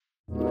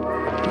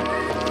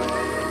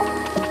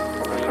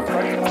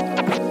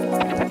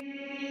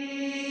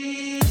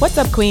What's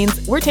up,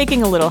 Queens? We're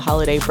taking a little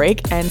holiday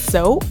break, and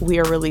so we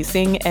are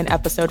releasing an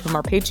episode from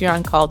our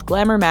Patreon called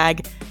Glamour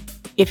Mag.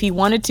 If he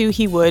wanted to,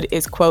 he would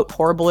is, quote,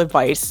 horrible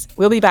advice.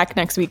 We'll be back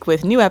next week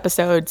with new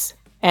episodes.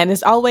 And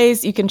as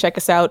always, you can check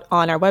us out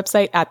on our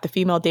website at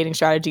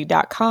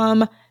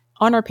thefemaledatingstrategy.com,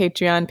 on our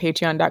Patreon,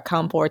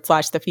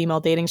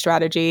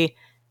 patreon.com/thefemaledatingstrategy,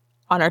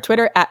 on our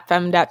Twitter at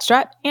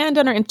fem.strat, and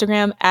on our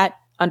Instagram at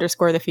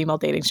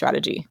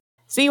 _thefemaledatingstrategy.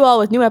 See you all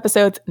with new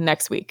episodes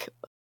next week.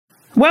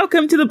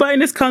 Welcome to the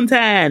bonus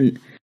content.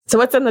 So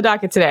what's on the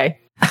docket today?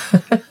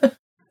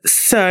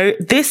 So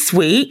this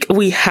week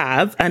we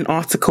have an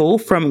article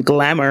from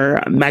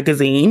Glamour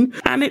magazine,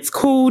 and it's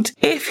called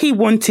 "If He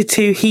Wanted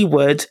to, He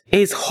Would"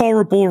 is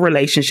horrible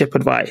relationship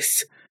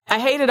advice. I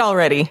hate it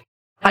already.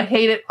 I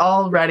hate it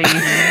already.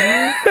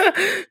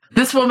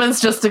 This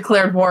woman's just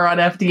declared war on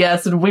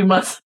FDS, and we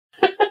must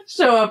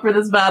show up for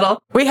this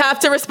battle. We have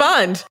to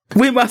respond.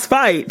 We must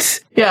fight.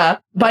 Yeah.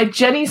 By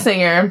Jenny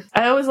Singer.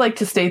 I always like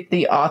to state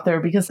the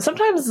author because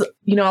sometimes,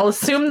 I'll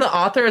assume the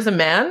author is a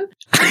man.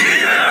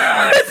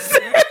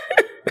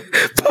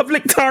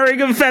 Public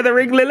tarring and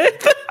feathering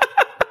Lilith.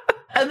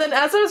 And then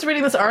as I was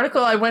reading this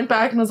article, I went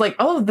back and was like,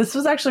 oh, this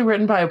was actually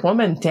written by a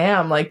woman.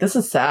 Damn, this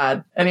is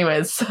sad.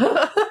 Anyways,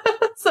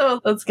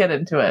 so let's get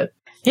into it.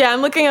 Yeah,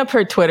 I'm looking up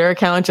her Twitter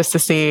account just to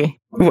see.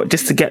 What,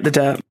 just to get the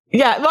dirt?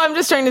 Yeah, well, I'm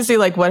just trying to see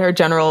what her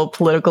general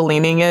political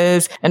leaning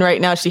is. And right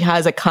now she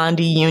has a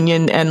Condé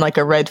union and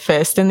a red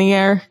fist in the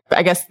air.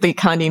 I guess the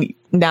Condé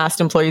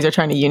Nast employees are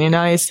trying to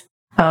unionize.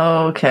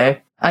 Oh,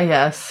 okay.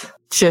 Yes.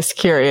 Just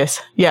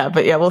curious. Yeah,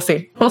 but yeah, we'll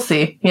see. We'll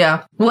see.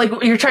 Yeah.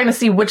 You're trying to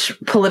see which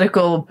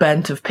political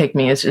bent of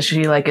pick-me. Is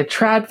she a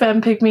trad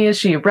femme pick-me? Is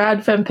she a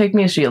rad femme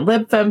pick-me? Is she a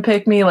lib femme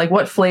pick-me?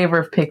 What flavor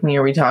of pick-me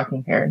are we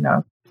talking here?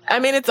 No. I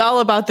mean, it's all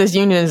about this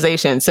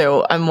unionization.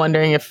 So I'm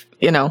wondering if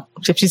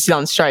she's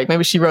on strike.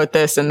 Maybe she wrote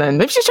this and then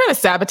maybe she's trying to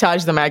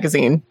sabotage the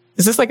magazine.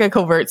 Is this a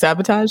covert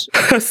sabotage?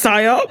 A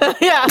psyop?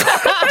 Yeah.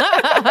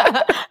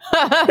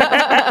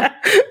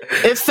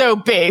 If so,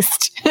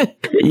 based.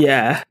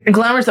 Yeah.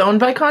 Glamour's owned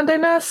by Condé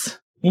Nast?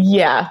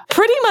 Yeah.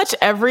 Pretty much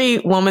every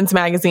woman's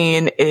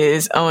magazine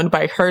is owned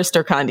by Hearst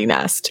or Condé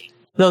Nast.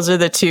 Those are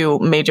the two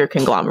major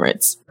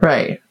conglomerates.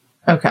 Right.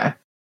 Okay.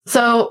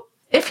 So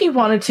if he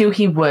wanted to,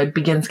 he would,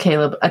 begins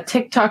Caleb, a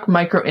TikTok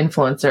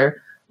micro-influencer.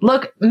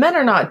 Look, men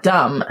are not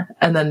dumb.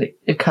 And then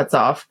it cuts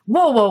off.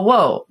 Whoa, whoa,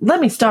 whoa. Let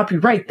me stop you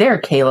right there,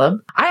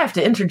 Caleb. I have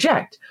to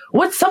interject.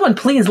 Would someone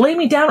please lay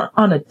me down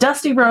on a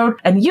dusty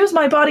road and use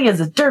my body as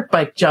a dirt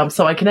bike jump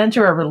so I can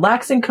enter a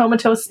relaxing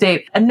comatose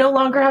state and no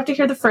longer have to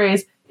hear the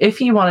phrase, if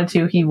he wanted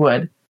to, he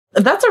would.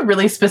 That's a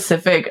really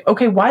specific,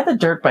 okay, why the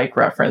dirt bike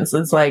reference?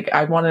 It's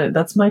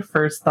that's my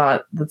first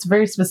thought. That's a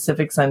very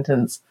specific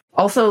sentence.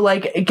 Also,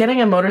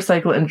 getting a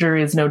motorcycle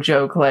injury is no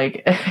joke.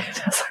 You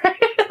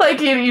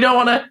don't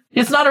want to,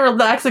 it's not a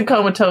relaxing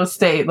comatose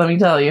state, let me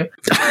tell you.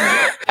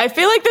 I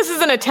feel like this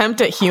is an attempt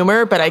at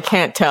humor, but I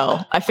can't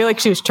tell. I feel like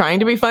she was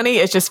trying to be funny.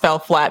 It just fell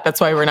flat. That's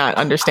why we're not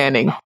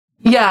understanding.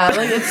 Yeah,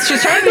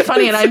 she's trying to be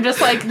funny, and I'm just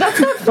that's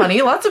not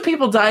funny. Lots of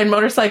people die in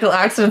motorcycle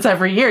accidents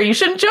every year. You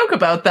shouldn't joke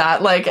about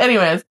that.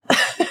 Anyways.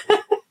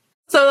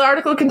 So the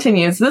article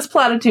continues, this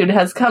platitude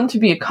has come to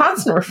be a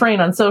constant refrain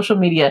on social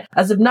media,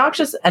 as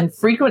obnoxious and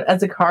frequent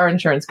as a car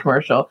insurance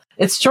commercial.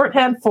 It's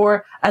shorthand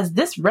for, as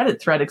this Reddit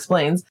thread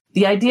explains,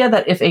 the idea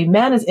that if a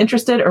man is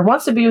interested or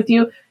wants to be with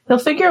you, he'll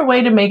figure a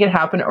way to make it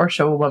happen or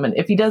show a woman.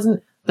 If he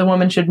doesn't, the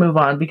woman should move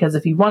on, because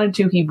if he wanted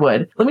to, he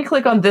would. Let me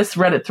click on this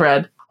Reddit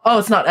thread. Oh,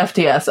 it's not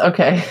FTS.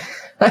 Okay.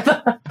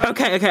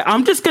 Okay.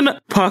 I'm just going to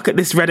park at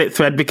this Reddit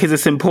thread because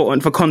it's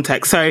important for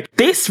context. So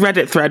this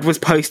Reddit thread was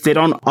posted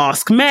on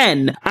Ask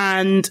Men,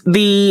 and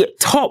the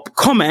top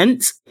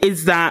comment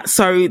is that,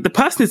 so the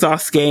person is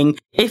asking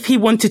if he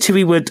wanted to,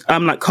 he would,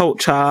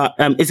 culture,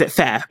 is it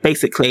fair?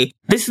 Basically,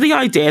 this is the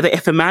idea that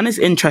if a man is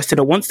interested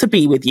or wants to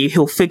be with you,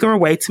 he'll figure a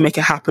way to make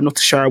it happen or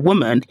to show a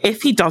woman.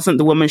 If he doesn't,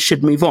 the woman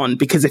should move on,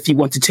 because if he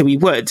wanted to, he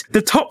would.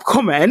 The top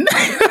comment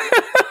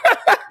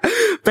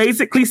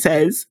basically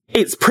says,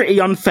 it's pretty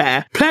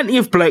unfair. Plenty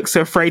of blokes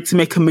are afraid to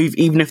make a move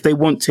even if they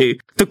want to.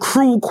 The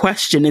cruel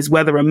question is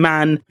whether a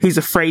man who's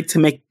afraid to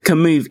make a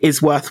move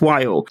is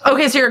worthwhile.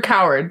 Okay, so you're a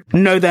coward.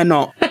 No, they're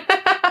not.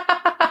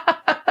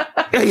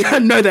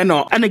 No, they're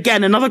not. And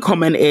again, another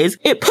comment is,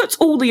 it puts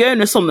all the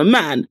onus on the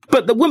man,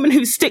 but the woman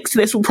who sticks to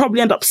this will probably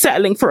end up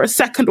settling for a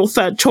second or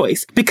third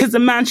choice because the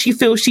man she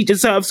feels she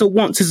deserves or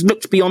wants has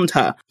looked beyond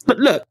her. But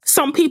look,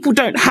 some people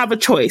don't have a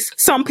choice.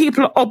 Some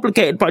people are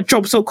obligated by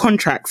jobs or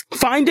contracts.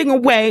 Finding a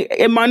way,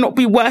 it might not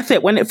be worth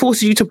it when it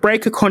forces you to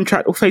break a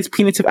contract or face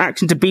punitive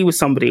action to be with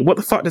somebody. What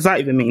the fuck does that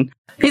even mean?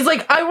 He's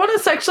like, I want to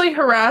sexually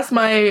harass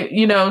my,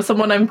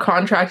 someone I'm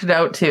contracted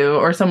out to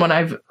or someone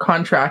I've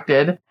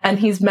contracted. And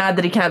he's mad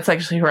that he can't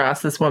sexually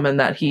harass this woman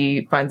that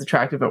he finds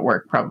attractive at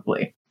work,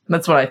 probably.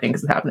 That's what I think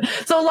is happening.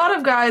 So a lot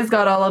of guys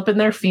got all up in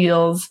their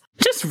feels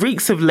just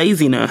reeks of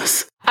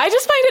laziness. I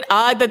just find it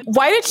odd that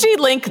why did she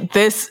link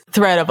this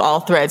thread of all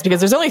threads? Because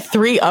there's only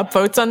 3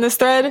 upvotes on this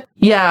thread.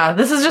 Yeah,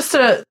 this is just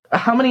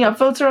how many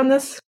upvotes are on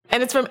this?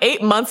 And it's from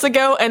 8 months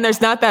ago, and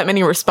there's not that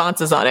many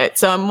responses on it.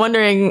 So I'm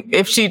wondering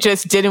if she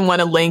just didn't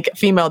want to link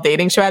female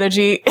dating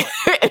strategy.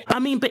 I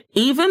mean, but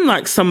even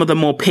like some of the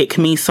more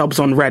pick-me subs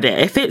on Reddit,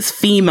 if it's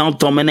female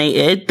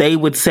dominated, they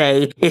would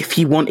say if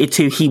he wanted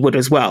to, he would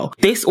as well.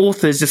 This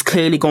author's just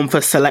clearly gone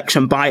for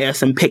selection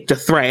bias and picked a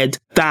thread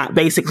that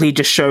basically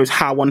just shows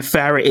how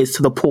unfair it is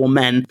to the poor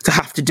men to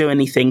have to do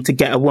anything to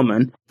get a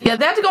woman. Yeah,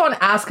 they had to go on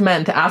Ask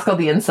Men to ask all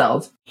the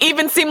incels.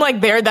 Even seem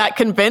like they're that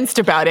convinced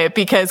about it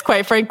because,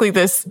 quite frankly,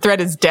 this thread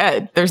is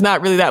dead. There's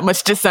not really that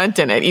much dissent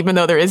in it, even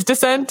though there is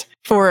dissent.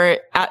 And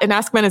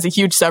Ask Men is a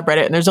huge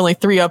subreddit, and there's only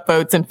 3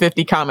 upvotes and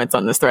 50 comments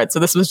on this thread. So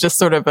this was just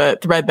sort of a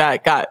thread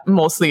that got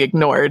mostly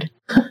ignored.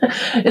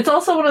 It's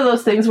also one of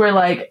those things where,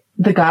 like,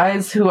 the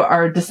guys who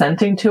are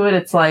dissenting to it,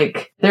 it's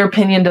like their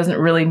opinion doesn't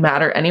really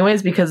matter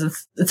anyways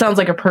because it sounds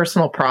like a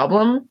personal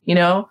problem, you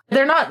know?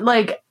 They're not,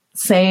 like,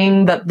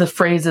 saying that the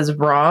phrase is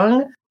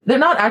wrong. They're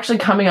not actually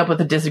coming up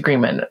with a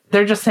disagreement.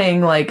 They're just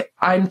saying, like,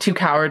 I'm too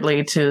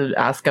cowardly to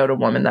ask out a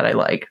woman that I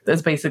like.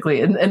 That's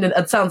basically, and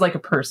it sounds like a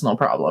personal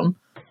problem.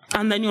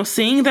 And then you're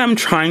seeing them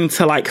trying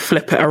to like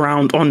flip it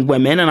around on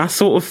women. And I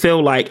sort of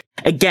feel like,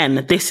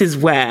 again, this is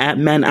where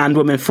men and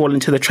women fall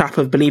into the trap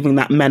of believing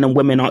that men and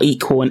women are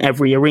equal in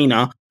every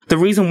arena. The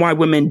reason why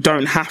women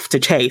don't have to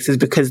chase is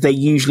because they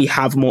usually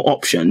have more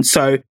options.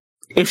 So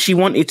if she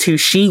wanted to,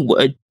 she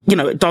would. You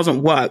know, it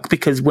doesn't work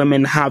because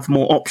women have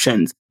more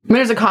options.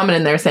 There's a comment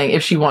in there saying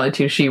if she wanted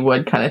to, she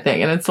would kind of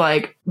thing. And it's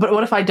like, but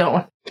what if I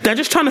don't? They're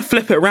just trying to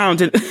flip it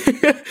around and,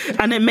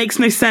 and it makes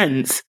no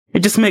sense. It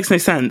just makes no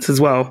sense as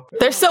well.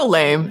 They're so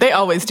lame. They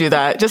always do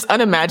that. Just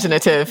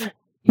unimaginative.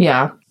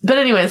 Yeah. But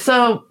anyway,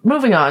 so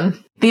moving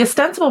on. The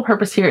ostensible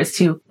purpose here is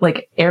to,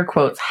 like, air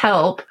quotes,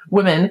 help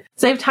women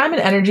save time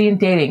and energy in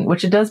dating,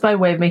 which it does by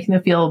way of making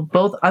them feel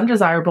both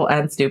undesirable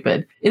and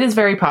stupid. It is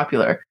very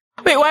popular.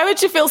 Wait, why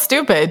would you feel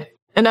stupid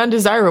and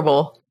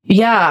undesirable?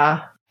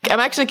 Yeah. I'm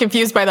actually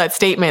confused by that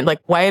statement. Like,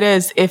 why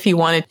does if he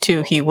wanted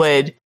to, he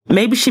would?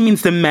 Maybe she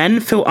means the men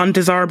feel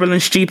undesirable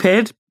and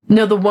stupid.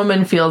 No, the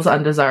woman feels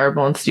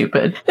undesirable and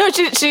stupid. No,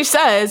 she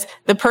says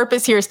the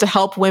purpose here is to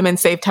help women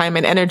save time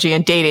and energy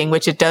in dating,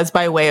 which it does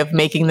by way of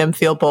making them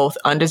feel both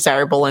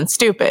undesirable and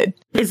stupid.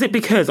 Is it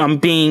because I'm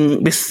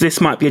being, this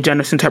might be a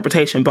generous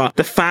interpretation, but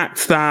the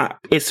fact that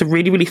it's a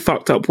really, really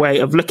fucked up way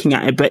of looking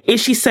at it. But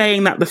is she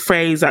saying that the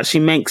phrase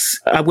actually makes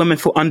a woman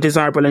feel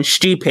undesirable and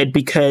stupid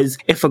because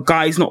if a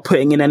guy's not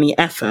putting in any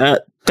effort,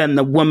 then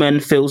the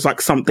woman feels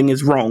like something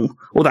is wrong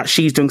or that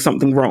she's doing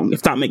something wrong,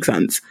 if that makes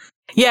sense?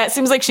 Yeah, it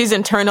seems like she's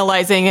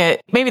internalizing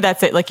it. Maybe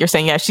that's it, like you're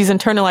saying. Yeah, she's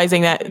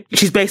internalizing that.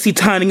 She's basically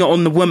turning it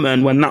on the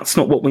woman when that's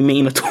not what we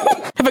mean at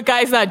all. If a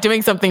guy's not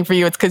doing something for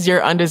you, it's because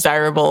you're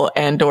undesirable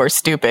and or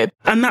stupid.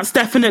 And that's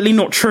definitely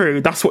not true.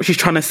 That's what she's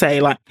trying to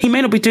say. Like, he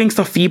may not be doing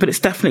stuff for you, but it's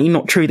definitely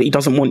not true that he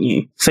doesn't want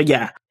you. So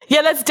yeah.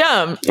 Yeah, that's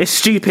dumb. It's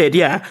stupid,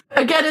 yeah.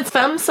 Again, it's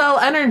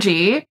femcel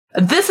energy.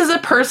 This is a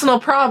personal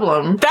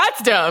problem.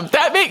 That's dumb.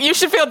 You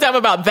should feel dumb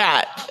about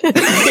that.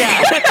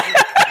 Yeah.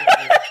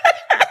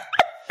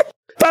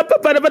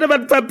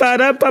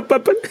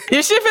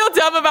 You should feel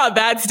dumb about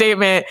that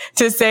statement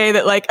to say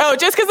that, like, oh,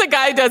 just because a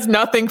guy does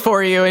nothing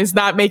for you and is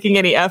not making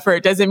any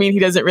effort doesn't mean he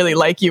doesn't really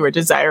like you or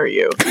desire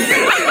you.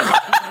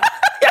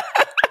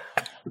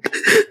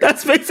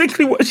 That's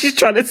basically what she's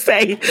trying to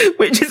say,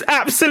 which is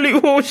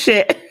absolute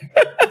horseshit.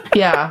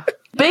 Yeah.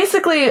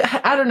 Basically,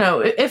 I don't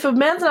know. If a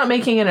man's not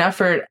making an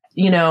effort,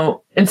 you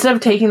know, instead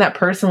of taking that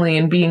personally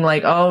and being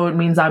like, oh, it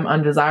means I'm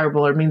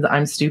undesirable or it means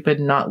I'm stupid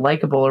and not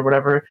likable or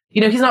whatever,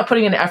 you know, he's not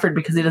putting in effort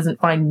because he doesn't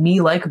find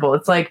me likable.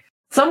 It's like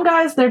some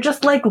guys, they're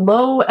just like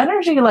low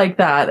energy like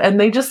that. And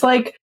they just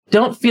like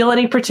don't feel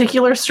any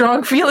particular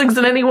strong feelings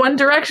in any one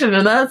direction.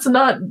 And that's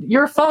not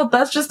your fault.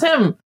 That's just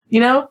him, you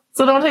know?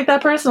 So don't take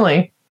that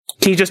personally.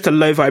 He's just a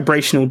low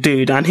vibrational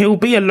dude, and he'll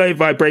be a low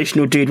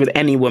vibrational dude with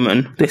any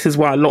woman. This is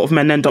why a lot of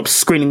men end up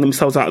screening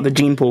themselves out of the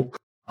gene pool.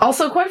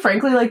 Also, quite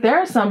frankly, like, there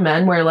are some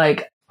men where,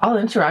 like, I'll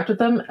interact with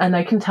them and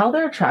I can tell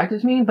they're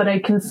attracted to me, but I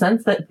can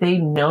sense that they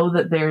know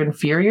that they're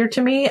inferior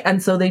to me,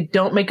 and so they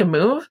don't make a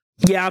move.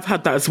 Yeah, I've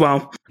had that as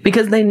well.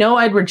 Because they know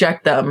I'd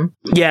reject them.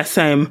 Yeah,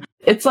 same.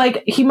 It's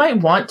like, he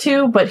might want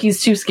to, but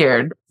he's too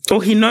scared.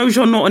 Or he knows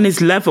you're not on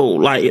his level.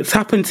 Like, it's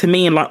happened to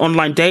me in like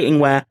online dating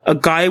where a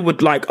guy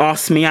would like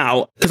ask me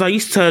out, because I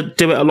used to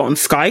do it a lot on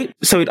Skype.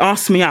 So he'd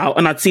ask me out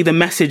and I'd see the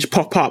message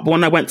pop up.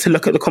 When I went to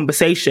look at the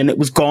conversation, it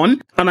was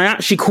gone. And I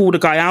actually called a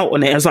guy out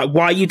on it. I was like,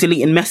 why are you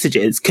deleting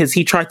messages? Because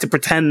he tried to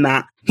pretend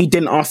that he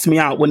didn't ask me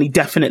out when he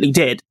definitely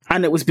did.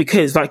 And it was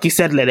because, like you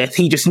said, Lilith,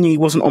 he just knew he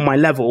wasn't on my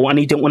level and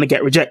he didn't want to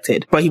get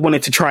rejected, but he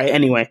wanted to try it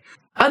anyway.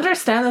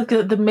 Understand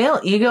that the male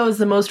ego is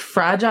the most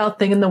fragile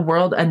thing in the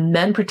world, and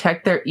men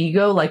protect their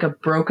ego like a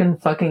broken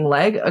fucking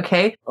leg,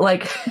 okay?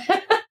 Like,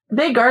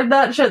 they guard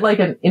that shit like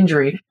an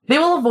injury. They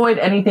will avoid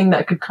anything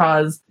that could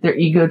cause their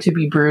ego to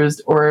be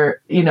bruised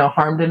or, you know,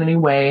 harmed in any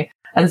way.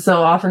 And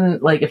so often,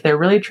 like, if they're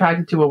really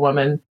attracted to a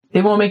woman,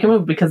 they won't make a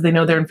move because they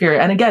know they're inferior.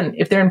 And again,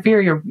 if they're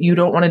inferior, you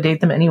don't want to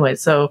date them anyway.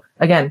 So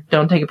again,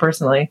 don't take it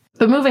personally.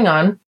 But moving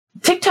on,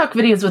 TikTok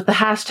videos with the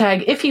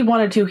hashtag if he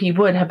wanted to, he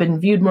would have been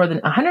viewed more than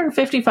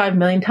 155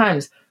 million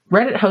times.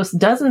 Reddit hosts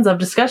dozens of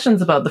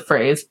discussions about the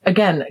phrase.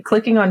 Again,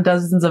 clicking on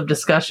dozens of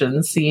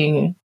discussions,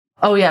 seeing,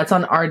 oh yeah, it's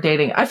on our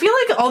dating. I feel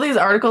like all these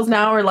articles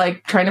now are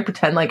like trying to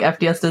pretend like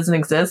FDS doesn't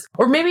exist.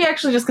 Or maybe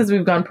actually just because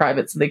we've gone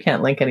private so they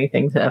can't link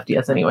anything to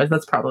FDS anyways.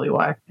 That's probably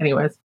why.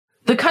 Anyways.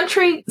 The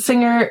country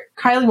singer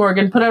Kylie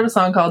Morgan put out a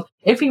song called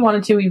If He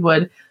Wanted To, He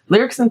Would.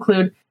 Lyrics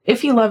include,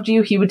 if he loved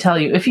you, he would tell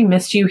you. If he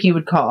missed you, he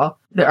would call.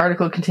 The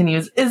article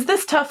continues, is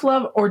this tough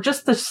love or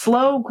just the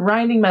slow,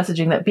 grinding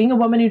messaging that being a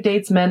woman who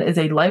dates men is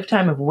a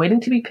lifetime of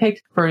waiting to be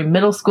picked for a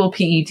middle school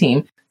PE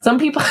team? Some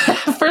people...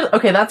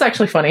 Okay, that's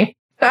actually funny.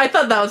 I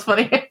thought that was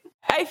funny.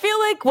 I feel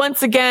like,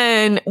 once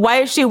again, why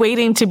is she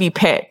waiting to be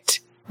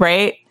picked,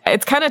 right?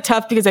 It's kind of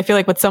tough because I feel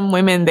like with some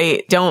women,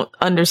 they don't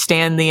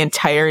understand the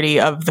entirety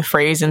of the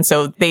phrase. And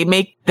so they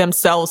make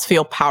themselves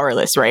feel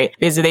powerless, right?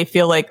 Because they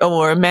feel like, oh,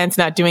 well, a man's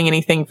not doing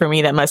anything for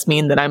me. That must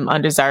mean that I'm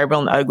undesirable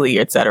and ugly,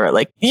 etc.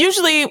 Like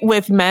usually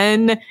with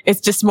men,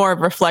 it's just more of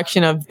a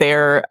reflection of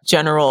their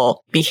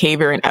general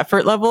behavior and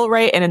effort level,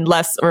 right? And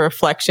less a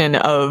reflection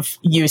of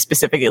you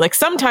specifically. Like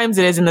sometimes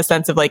it is in the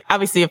sense of like,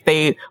 obviously if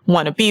they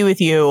want to be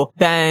with you,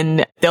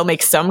 then they'll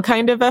make some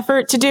kind of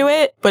effort to do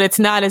it. But it's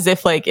not as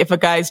if like, if a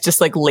guy's just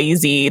like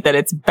lazy, that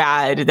it's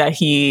bad that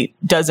he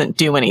doesn't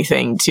do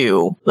anything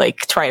to like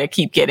try to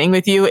keep getting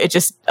with you. It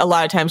just a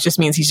lot of times just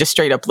means he's just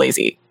straight up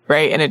lazy,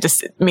 right? And it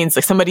just means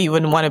like somebody you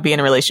wouldn't want to be in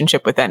a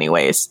relationship with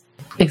anyways.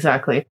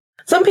 Exactly.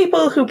 Some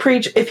people who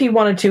preach if he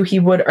wanted to, he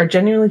would are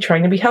genuinely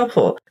trying to be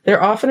helpful.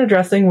 They're often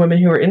addressing women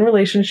who are in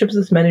relationships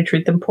with men who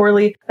treat them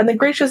poorly, and the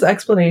gracious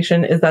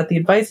explanation is that the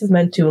advice is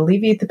meant to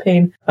alleviate the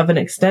pain of an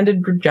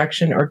extended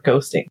rejection or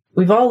ghosting.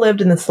 We've all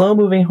lived in the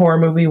slow-moving horror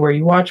movie where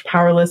you watch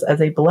powerless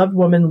as a beloved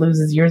woman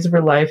loses years of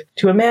her life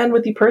to a man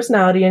with the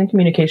personality and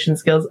communication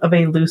skills of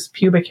a loose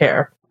pubic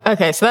hair.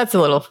 Okay, so that's a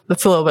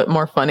little bit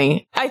more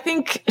funny. I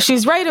think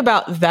she's right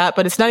about that,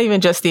 but it's not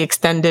even just the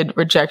extended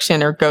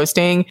rejection or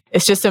ghosting.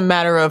 It's just a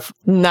matter of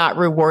not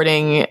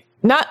rewarding,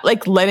 not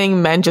like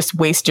letting men just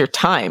waste your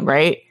time,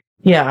 right?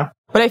 Yeah.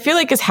 What I feel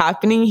like is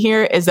happening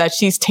here is that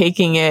she's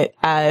taking it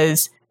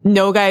as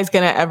no guy's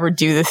going to ever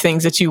do the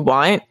things that you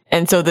want.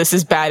 And so this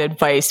is bad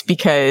advice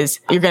because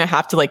you're going to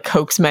have to like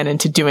coax men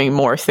into doing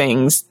more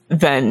things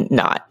than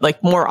not,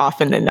 like more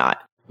often than not,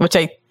 which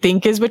I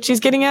think is what she's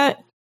getting at.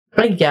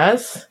 I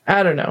guess.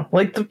 I don't know.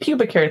 Like the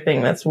pubic hair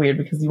thing, that's weird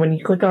because when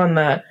you click on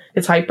that,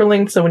 it's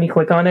hyperlinked. So when you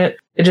click on it,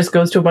 it just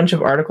goes to a bunch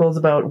of articles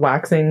about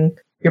waxing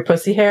your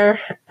pussy hair.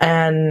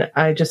 And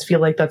I just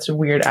feel like that's a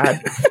weird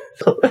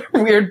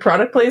weird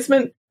product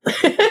placement.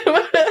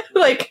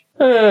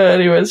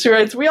 Anyways, she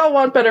writes, we all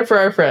want better for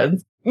our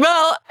friends.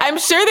 Well, I'm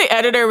sure the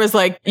editor was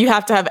like, you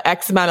have to have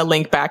X amount of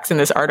link backs in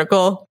this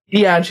article.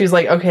 Yeah, and she's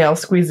like, okay, I'll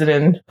squeeze it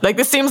in. Like,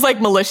 this seems like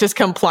malicious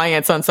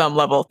compliance on some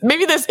level.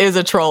 Maybe this is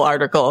a troll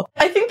article.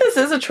 I think this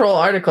is a troll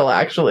article,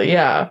 actually,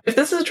 yeah. If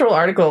this is a troll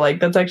article,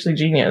 like, that's actually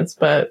genius.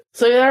 But,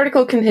 so the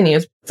article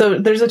continues. So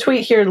there's a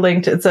tweet here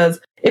linked. It says,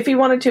 if he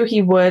wanted to,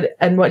 he would,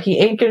 and what he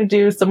ain't gonna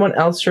do, someone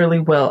else surely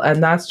will.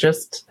 And that's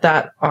just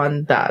that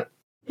on that.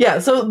 Yeah,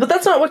 so, but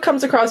that's not what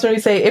comes across when we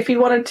say, if he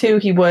wanted to,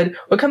 he would.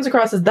 What comes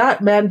across is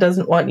that man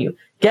doesn't want you.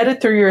 Get it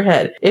through your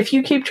head. If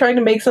you keep trying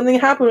to make something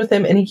happen with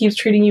him and he keeps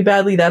treating you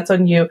badly, that's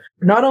on you.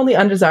 You're not only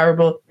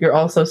undesirable, you're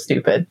also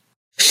stupid.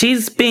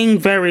 She's being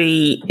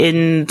very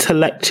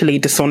intellectually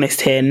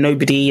dishonest here.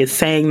 Nobody is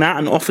saying that.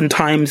 And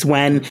oftentimes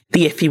when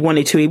the if he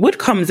wanted to, he would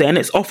comes in,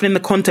 it's often in the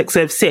context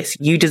of, sis,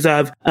 you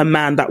deserve a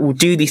man that will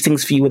do these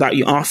things for you without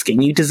you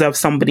asking. You deserve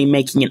somebody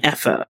making an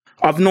effort.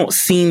 I've not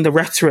seen the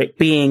rhetoric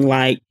being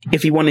like,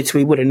 if he wanted to,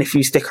 he would, and if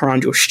you stick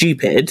around, you're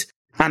stupid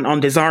and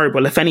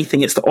undesirable. If anything,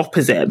 it's the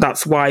opposite.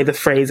 That's why the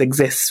phrase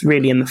exists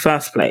really in the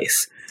first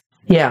place.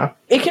 Yeah.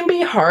 It can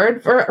be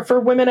hard for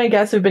women, I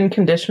guess, who've been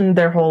conditioned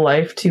their whole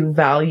life to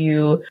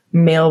value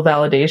male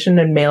validation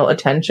and male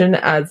attention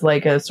as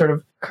like a sort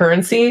of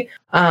currency,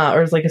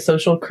 or as like a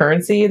social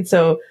currency. And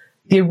so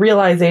the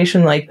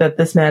realization like that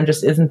this man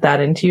just isn't that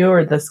into you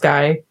or this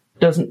guy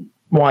doesn't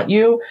want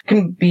you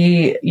can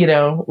be, you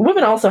know,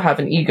 women also have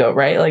an ego,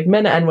 right? Like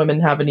men and women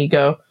have an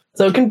ego.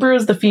 So it can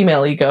bruise the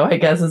female ego, I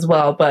guess, as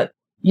well. But,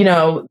 you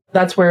know,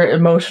 that's where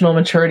emotional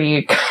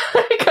maturity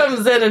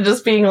comes in and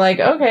just being like,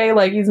 okay,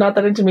 like he's not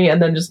that into me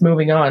and then just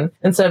moving on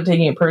instead of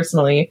taking it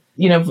personally.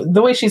 You know,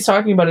 the way she's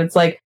talking about it, it's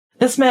like,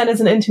 this man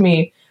isn't into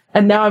me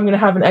and now I'm going to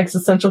have an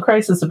existential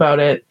crisis about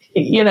it.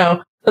 You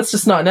know, that's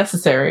just not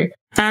necessary.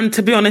 And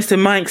to be honest, in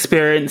my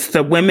experience,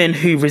 the women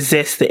who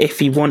resist the if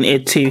he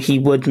wanted to, he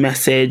would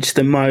message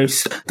the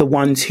most, the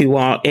ones who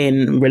are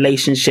in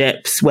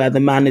relationships where the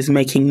man is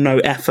making no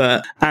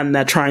effort and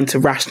they're trying to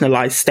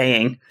rationalize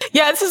staying.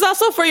 Yeah, this is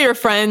also for your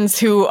friends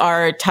who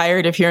are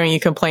tired of hearing you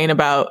complain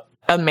about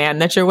a man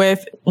that you're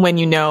with when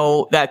you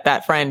know that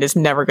that friend is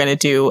never going to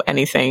do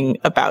anything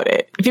about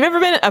it. If you've ever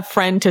been a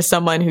friend to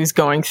someone who's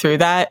going through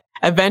that,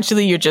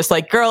 eventually you're just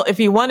like, girl, if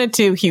he wanted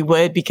to, he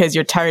would, because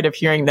you're tired of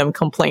hearing them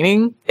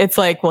complaining. It's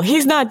like, well,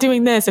 he's not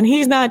doing this and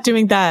he's not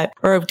doing that.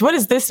 Or what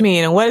does this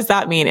mean? And what does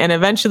that mean? And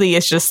eventually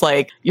it's just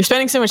like, you're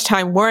spending so much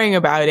time worrying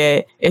about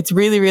it. It's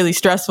really, really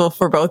stressful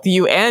for both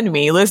you and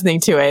me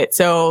listening to it.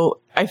 So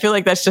I feel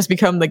like that's just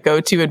become the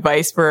go-to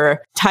advice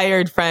for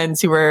tired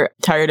friends who are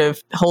tired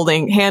of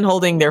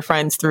hand-holding their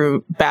friends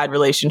through bad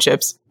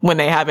relationships when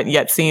they haven't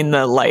yet seen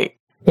the light.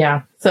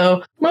 Yeah.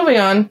 So moving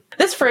on,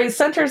 this phrase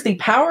centers the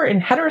power in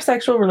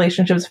heterosexual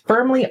relationships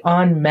firmly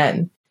on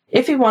men.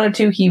 If he wanted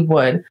to, he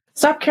would.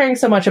 Stop caring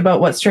so much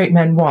about what straight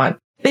men want.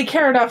 They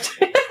care enough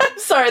to... I'm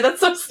sorry,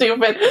 that's so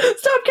stupid.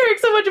 Stop caring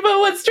so much about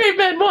what straight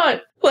men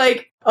want.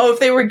 Like, oh, if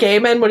they were gay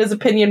men, would his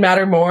opinion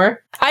matter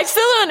more? I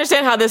still don't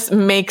understand how this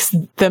makes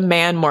the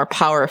man more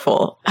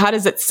powerful. How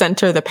does it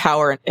center the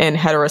power in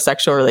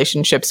heterosexual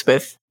relationships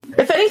with...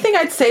 If anything,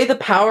 I'd say the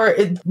power,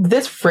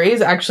 this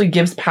phrase actually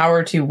gives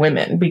power to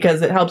women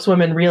because it helps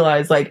women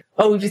realize like,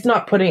 oh, if he's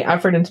not putting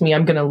effort into me,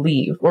 I'm going to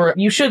leave. Or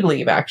you should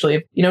leave,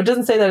 actually. You know, it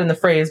doesn't say that in the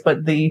phrase,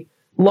 but the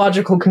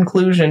logical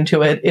conclusion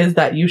to it is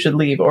that you should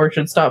leave or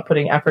should stop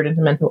putting effort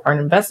into men who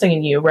aren't investing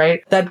in you,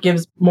 right? That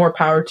gives more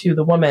power to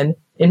the woman,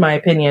 in my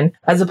opinion,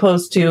 as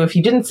opposed to if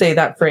you didn't say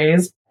that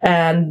phrase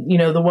and, you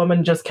know, the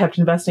woman just kept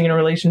investing in a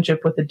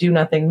relationship with a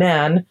do-nothing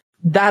man,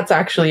 that's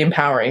actually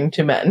empowering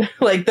to men.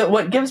 Like that,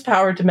 what gives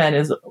power to men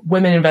is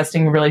women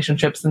investing in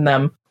relationships in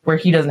them where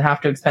he doesn't have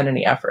to expend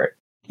any effort.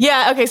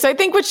 Yeah, okay, so I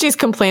think what she's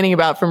complaining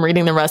about from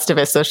reading the rest of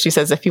it, so she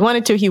says, if he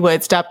wanted to, he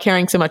would. Stop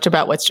caring so much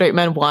about what straight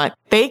men want.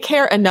 They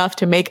care enough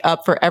to make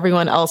up for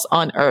everyone else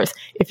on earth.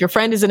 If your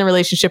friend is in a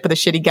relationship with a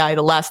shitty guy,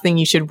 the last thing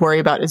you should worry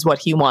about is what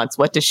he wants.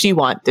 What does she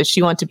want? Does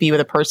she want to be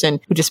with a person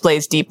who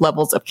displays deep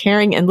levels of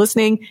caring and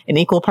listening, an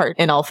equal part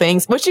in all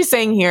things? What she's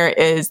saying here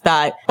is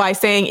that by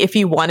saying if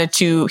he wanted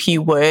to, he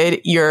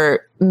would, you're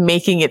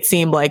making it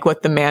seem like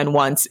what the man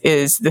wants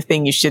is the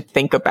thing you should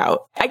think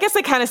about. I guess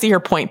I kind of see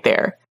her point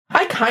there.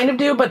 I kind of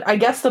do, but I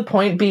guess the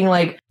point being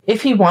like,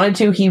 if he wanted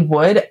to, he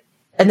would.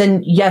 And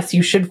then, yes,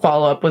 you should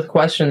follow up with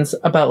questions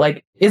about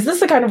like, is this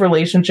the kind of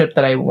relationship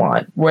that I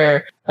want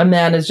where a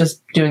man is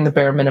just doing the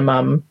bare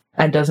minimum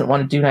and doesn't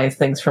want to do nice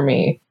things for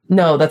me?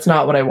 No, that's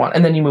not what I want.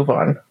 And then you move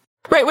on.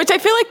 Right. Which I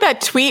feel like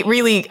that tweet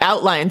really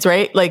outlines,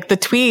 right? Like the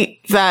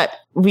tweet that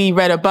we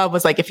read above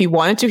was like, if he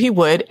wanted to, he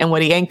would. And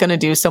what he ain't going to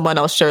do, someone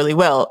else surely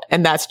will.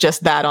 And that's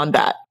just that on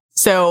that.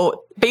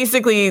 So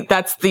basically,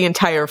 that's the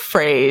entire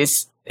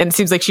phrase. And it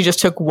seems like she just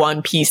took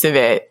one piece of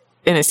it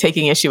and is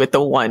taking issue with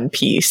the one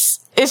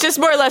piece. It's just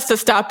more or less to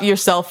stop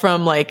yourself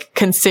from like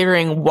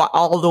considering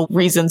all the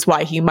reasons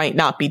why he might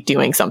not be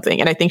doing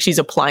something. And I think she's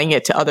applying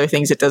it to other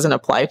things it doesn't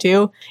apply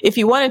to. If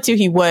he wanted to,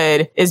 he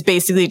would is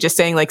basically just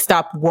saying like,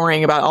 stop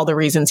worrying about all the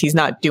reasons he's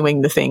not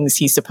doing the things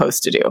he's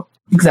supposed to do.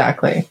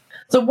 Exactly.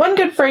 So one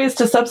good phrase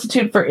to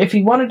substitute for if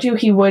he wanted to,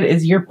 he would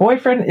is your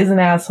boyfriend is an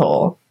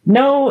asshole.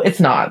 No, it's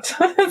not.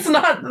 It's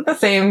not the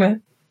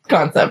same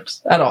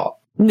concept at all.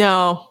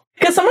 No.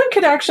 Because someone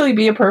could actually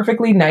be a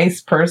perfectly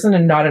nice person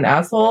and not an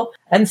asshole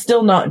and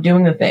still not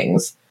doing the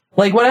things.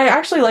 Like what I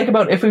actually like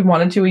about if we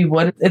wanted to, he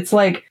would. It's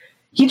like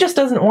he just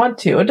doesn't want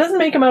to. It doesn't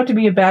make him out to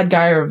be a bad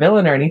guy or a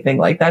villain or anything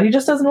like that. He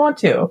just doesn't want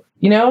to,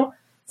 you know?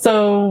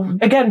 So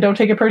again, don't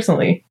take it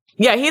personally.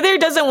 Yeah, he either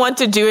doesn't want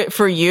to do it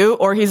for you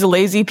or he's a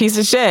lazy piece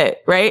of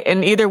shit, right?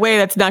 And either way,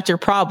 that's not your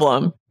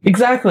problem.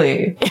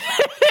 Exactly.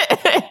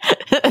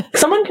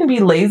 Someone can be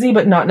lazy,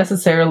 but not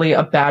necessarily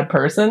a bad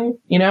person,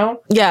 you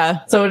know? Yeah.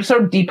 So it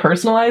sort of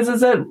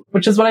depersonalizes it,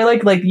 which is what I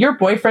like. Like, your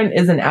boyfriend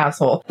is an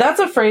asshole. That's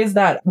a phrase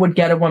that would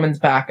get a woman's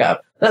back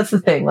up. That's the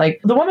thing.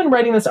 Like, the woman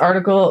writing this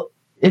article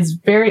is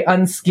very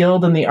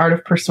unskilled in the art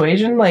of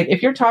persuasion. Like,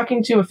 if you're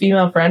talking to a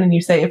female friend and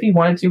you say, if he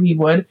wanted to, he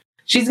would,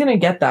 she's going to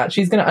get that.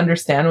 She's going to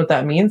understand what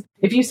that means.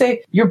 If you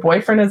say, your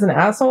boyfriend is an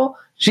asshole,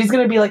 she's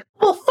going to be like,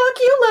 well, fuck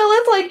you,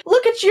 Lilith. Like,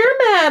 look at your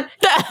man.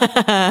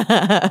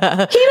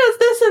 He does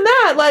this and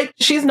that. Like,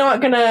 she's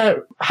not going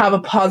to have a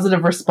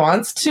positive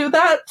response to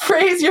that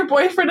phrase, your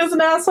boyfriend is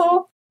an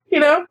asshole. You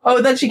know?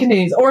 Oh, then she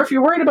continues. Or if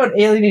you're worried about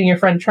alienating your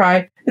friend,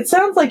 try, it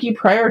sounds like you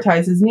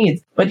prioritize his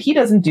needs, but he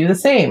doesn't do the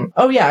same.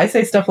 Oh, yeah, I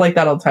say stuff like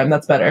that all the time.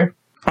 That's better.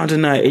 I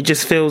don't know. It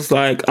just feels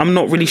like I'm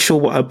not really sure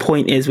what her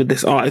point is with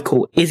this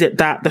article. Is it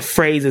that the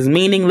phrase is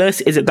meaningless?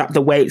 Is it that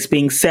the way it's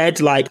being said?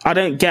 Like, I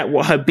don't get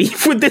what her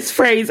beef with this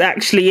phrase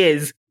actually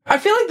is. I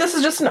feel like this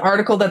is just an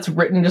article that's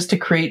written just to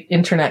create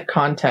internet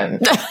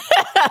content.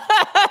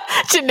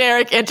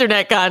 Generic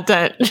internet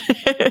content.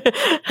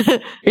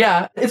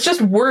 Yeah, it's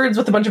just words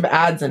with a bunch of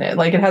ads in it.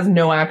 Like, it has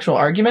no actual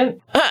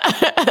argument.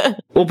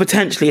 Or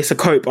potentially it's a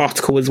Cope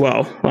article as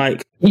well.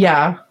 Like,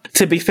 yeah.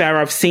 To be fair,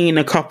 I've seen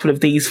a couple of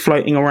these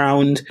floating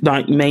around,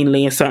 like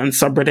mainly a certain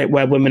subreddit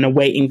where women are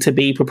waiting to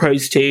be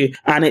proposed to.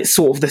 And it's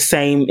sort of the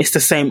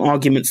same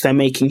arguments they're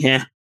making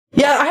here.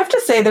 Yeah, I have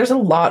to say there's a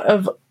lot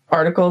of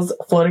articles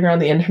floating around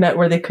the internet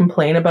where they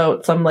complain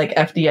about some like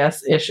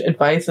FDS-ish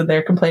advice, and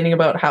they're complaining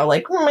about how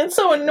like, it's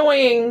so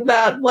annoying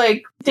that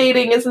like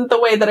dating isn't the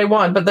way that I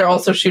want, but they're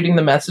also shooting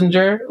the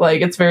messenger.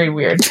 Like, it's very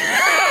weird.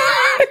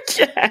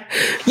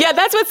 Yeah,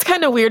 that's what's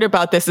kind of weird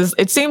about this is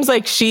it seems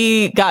like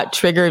she got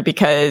triggered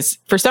because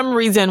for some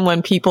reason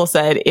when people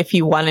said if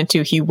he wanted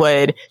to, he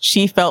would,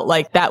 she felt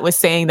like that was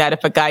saying that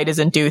if a guy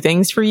doesn't do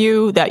things for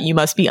you, that you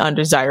must be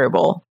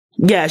undesirable.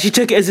 Yeah, she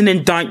took it as an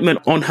indictment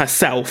on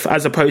herself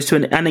as opposed to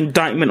an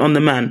indictment on the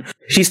man.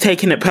 She's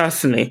taking it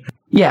personally.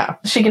 Yeah,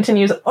 she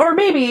continues, or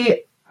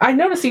maybe I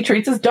notice he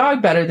treats his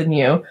dog better than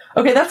you.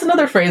 Okay, that's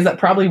another phrase that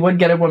probably would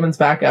get a woman's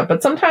back up,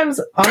 but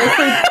sometimes,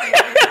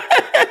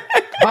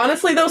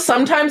 honestly, though,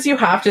 sometimes you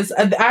have to.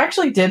 I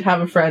actually did have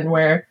a friend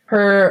where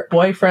her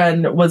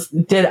boyfriend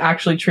did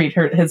actually treat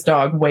his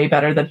dog way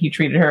better than he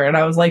treated her, and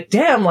I was like,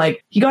 damn,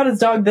 like he got his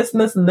dog this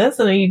and this and this,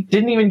 and he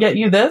didn't even get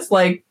you this,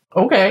 like.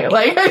 Okay,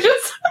 like I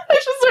just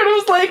sort of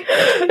was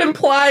like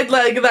implied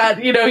like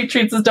that, you know, he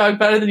treats his dog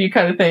better than you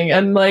kind of thing.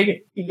 And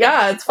like,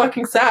 yeah, it's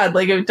fucking sad.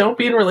 Like, don't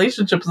be in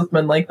relationships with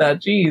men like that.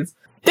 Jeez.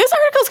 This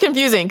article's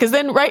confusing because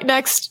then right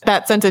next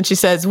that sentence, she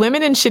says,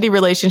 women in shitty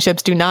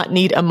relationships do not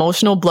need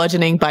emotional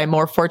bludgeoning by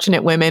more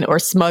fortunate women or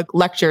smug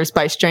lectures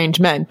by strange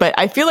men. But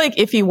I feel like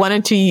if he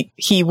wanted to,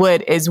 he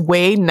would is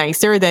way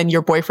nicer than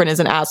your boyfriend is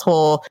an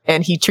asshole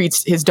and he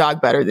treats his dog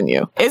better than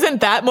you.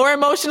 Isn't that more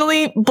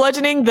emotionally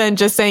bludgeoning than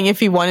just saying if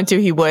he wanted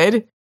to, he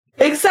would?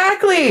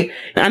 Exactly.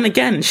 And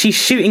again, she's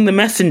shooting the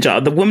messenger.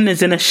 The woman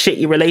is in a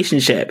shitty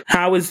relationship.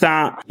 How is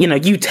that,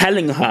 you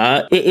telling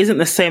her it isn't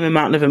the same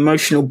amount of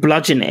emotional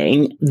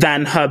bludgeoning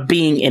than her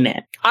being in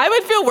it? I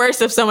would feel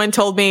worse if someone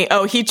told me,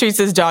 oh, he treats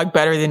his dog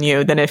better than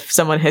you, than if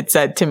someone had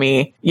said to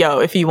me, yo,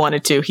 if he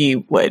wanted to, he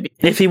would.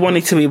 If he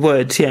wanted to, he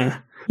would, yeah.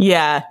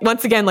 Yeah.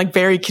 Once again, like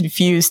very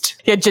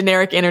confused. Yeah,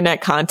 generic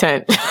internet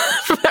content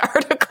from the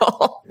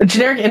article.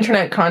 Generic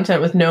internet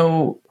content with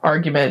no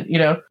argument,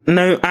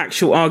 No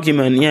actual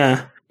argument,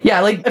 yeah.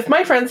 Yeah, like if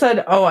my friend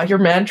said, oh, your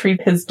man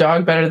treats his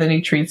dog better than he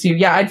treats you,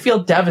 yeah, I'd feel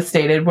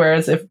devastated.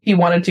 Whereas if he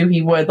wanted to,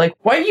 he would. Like,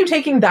 why are you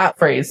taking that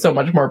phrase so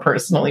much more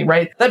personally,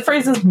 right? That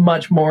phrase is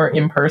much more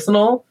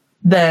impersonal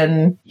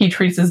than he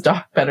treats his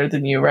dog better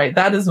than you, right?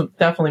 That is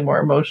definitely more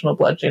emotional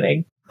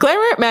bludgeoning.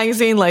 Glamour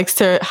magazine likes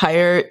to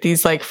hire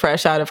these like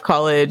fresh out of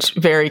college,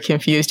 very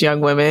confused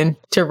young women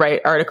to write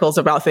articles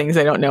about things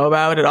they don't know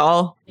about at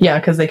all. Yeah,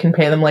 because they can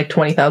pay them like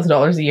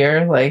 $20,000 a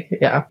year. Like,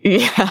 yeah.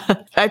 Yeah,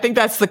 I think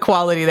that's the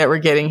quality that we're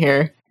getting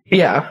here.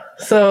 Yeah.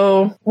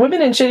 So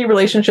women in shitty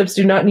relationships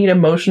do not need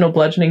emotional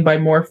bludgeoning by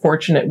more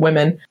fortunate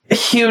women. A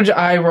huge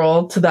eye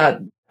roll to that.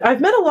 I've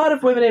met a lot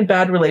of women in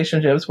bad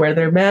relationships where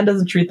their man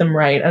doesn't treat them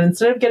right. And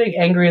instead of getting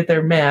angry at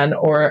their man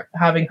or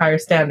having higher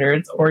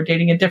standards or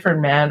dating a different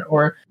man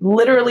or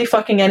literally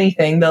fucking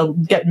anything, they'll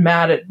get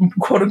mad at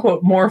quote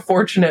unquote more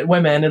fortunate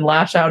women and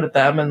lash out at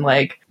them. And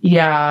like,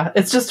 yeah,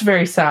 it's just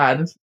very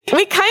sad.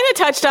 We kind of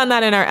touched on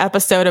that in our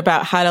episode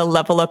about how to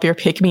level up your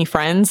pick-me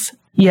friends.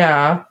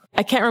 Yeah.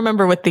 I can't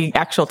remember what the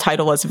actual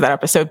title was of that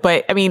episode,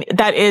 but I mean,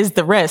 that is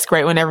the risk,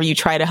 right? Whenever you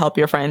try to help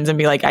your friends and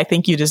be like, I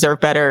think you deserve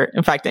better.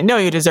 In fact, I know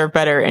you deserve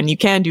better and you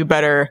can do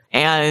better.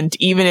 And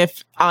even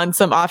if on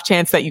some off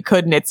chance that you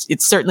couldn't,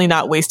 it's certainly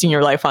not wasting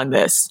your life on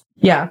this.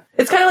 Yeah.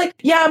 It's kind of like,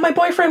 yeah, my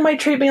boyfriend might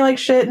treat me like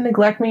shit and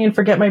neglect me and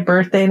forget my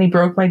birthday and he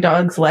broke my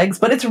dog's legs,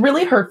 but it's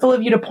really hurtful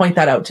of you to point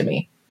that out to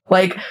me.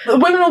 Like,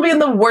 women will be in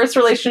the worst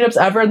relationships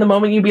ever. And the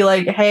moment you be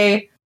like,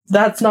 hey,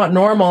 that's not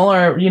normal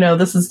or,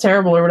 this is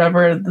terrible or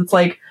whatever, it's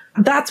like,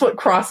 that's what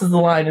crosses the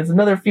line is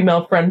another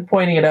female friend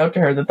pointing it out to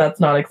her that that's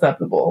not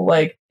acceptable.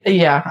 Like,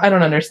 yeah, I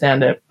don't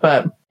understand it.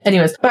 But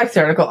anyways, back to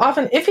the article.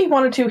 Often, if he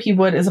wanted to, he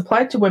would is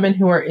applied to women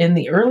who are in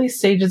the early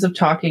stages of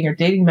talking or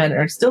dating men and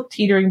are still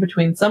teetering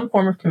between some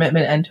form of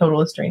commitment and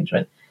total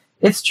estrangement.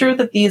 It's true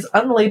that these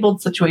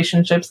unlabeled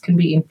situationships can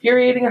be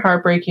infuriating and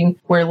heartbreaking,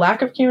 where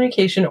lack of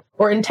communication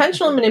or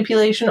intentional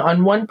manipulation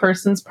on one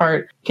person's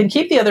part can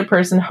keep the other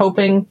person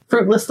hoping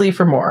fruitlessly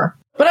for more.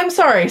 But I'm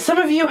sorry, some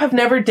of you have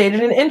never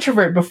dated an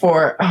introvert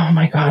before. Oh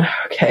my God.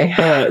 Okay.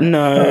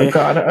 No. Oh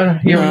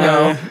God. Here we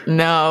go.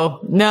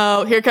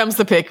 No. Here comes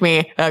the pick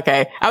me.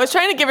 Okay. I was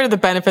trying to give her the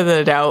benefit of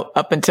the doubt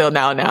up until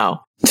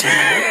now.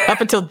 Up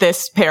until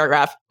this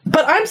paragraph.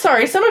 But I'm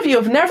sorry, some of you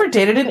have never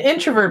dated an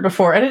introvert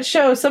before, and it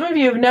shows. Some of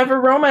you have never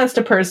romanced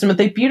a person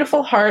with a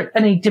beautiful heart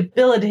and a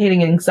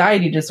debilitating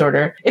anxiety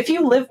disorder. If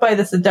you live by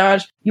this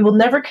adage, you will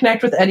never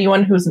connect with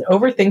anyone who's an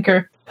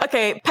overthinker.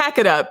 Okay, pack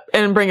it up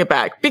and bring it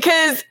back.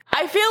 Because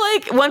I feel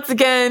like, once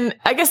again,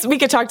 I guess we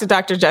could talk to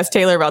Dr. Jess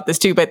Taylor about this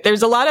too, but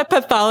there's a lot of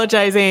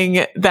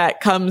pathologizing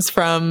that comes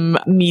from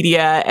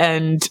media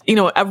and,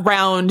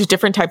 around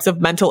different types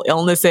of mental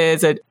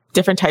illnesses and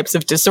different types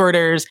of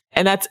disorders.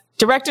 And that's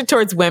directed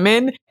towards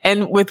women.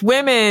 And with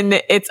women,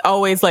 it's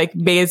always like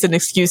made as an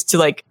excuse to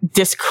like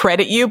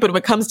discredit you. But when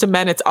it comes to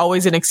men, it's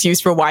always an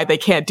excuse for why they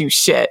can't do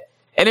shit.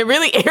 And it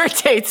really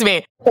irritates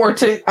me. Or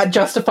to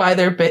justify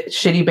their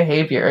shitty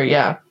behavior.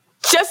 Yeah.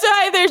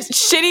 Justify their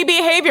shitty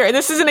behavior. And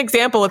this is an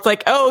example. It's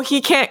like, oh,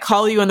 he can't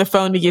call you on the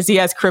phone because he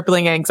has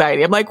crippling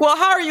anxiety. I'm like, well,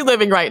 how are you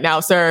living right now,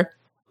 sir?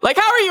 Like,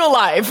 how are you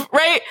alive,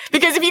 right?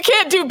 Because if you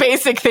can't do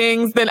basic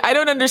things, then I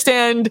don't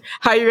understand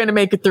how you're going to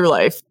make it through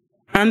life.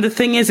 And the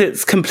thing is,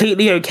 it's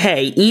completely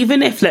okay.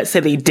 Even if, let's say,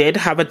 they did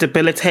have a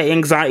debilitating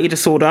anxiety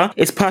disorder,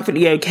 it's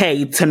perfectly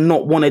okay to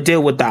not want to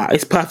deal with that.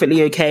 It's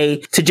perfectly okay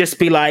to just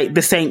be like,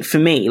 this ain't for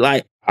me.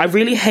 Like, I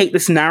really hate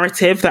this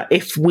narrative that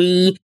if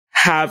we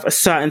have a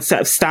certain set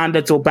of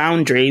standards or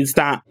boundaries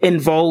that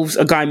involves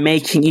a guy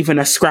making even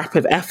a scrap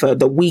of effort,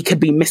 that we could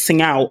be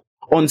missing out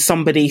on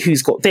somebody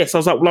who's got this. I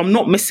was like, well, I'm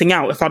not missing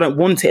out if I don't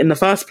want it in the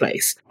first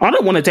place. I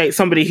don't want to date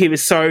somebody who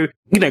is so,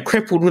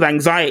 crippled with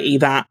anxiety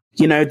that,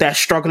 they're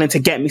struggling to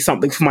get me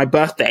something for my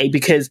birthday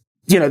because,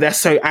 they're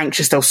so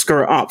anxious they'll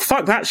screw it up.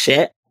 Fuck that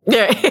shit.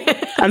 Yeah.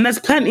 And there's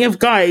plenty of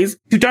guys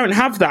who don't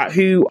have that,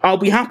 who I'll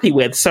be happy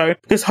with. So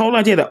this whole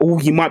idea that,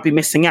 you might be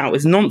missing out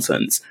is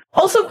nonsense.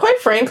 Also, quite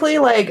frankly,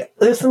 like,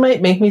 this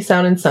might make me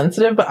sound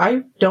insensitive, but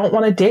I don't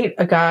want to date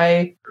a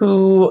guy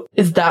who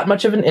is that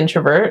much of an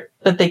introvert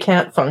that they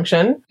can't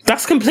function.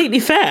 That's completely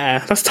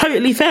fair. That's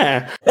totally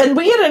fair. And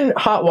we get in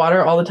hot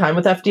water all the time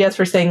with FDS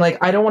for saying, like,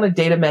 I don't want to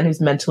date a man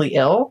who's mentally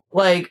ill.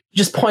 Like,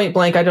 just point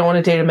blank, I don't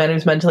want to date a man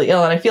who's mentally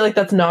ill. And I feel like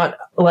that's not,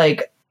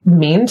 like,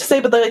 mean to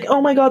say, but they're like,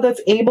 oh my God,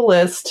 that's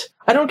ableist.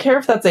 I don't care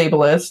if that's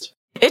ableist.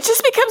 It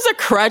just becomes a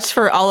crutch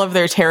for all of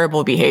their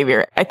terrible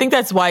behavior. I think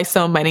that's why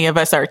so many of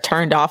us are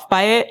turned off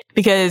by it,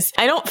 because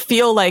I don't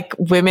feel like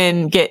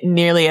women get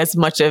nearly as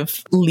much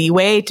of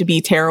leeway to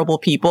be terrible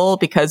people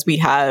because we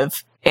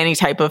have any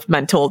type of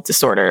mental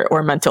disorder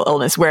or mental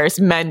illness, whereas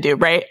men do,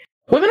 right?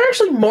 Women are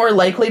actually more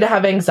likely to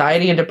have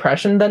anxiety and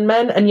depression than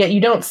men, and yet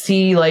you don't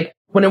see, like,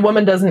 when a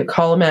woman doesn't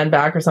call a man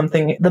back or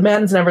something, the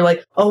man's never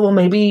like, oh, well,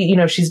 maybe,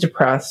 she's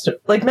depressed.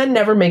 Like, men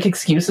never make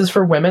excuses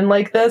for women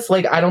like this.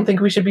 Like, I don't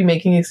think we should be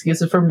making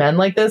excuses for men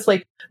like this.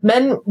 Like,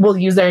 men will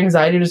use their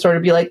anxiety to sort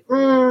of be like,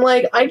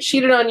 like, I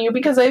cheated on you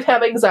because I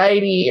have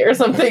anxiety or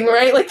something,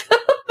 right? Like,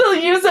 they'll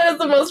use it as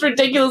the most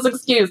ridiculous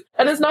excuse.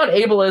 And it's not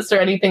ableist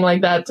or anything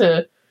like that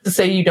to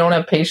say you don't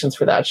have patience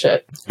for that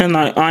shit. And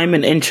I'm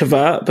an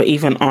introvert, but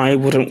even I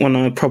wouldn't want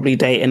to probably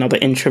date another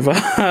introvert.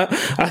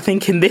 I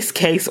think in this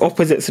case,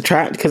 opposites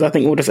attract, because I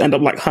think we'll just end up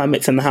like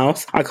hermits in the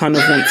house. I kind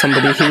of want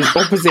somebody who's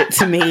opposite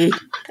to me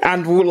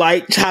and will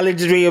like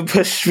challenge me and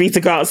push me to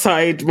go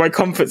outside my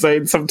comfort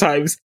zone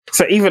sometimes.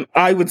 So even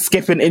I would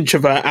skip an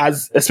introvert,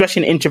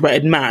 especially an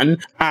introverted man,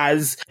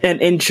 as an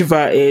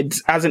introverted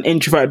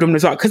woman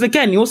as well. Because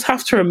again, you also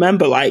have to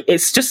remember, like,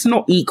 it's just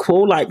not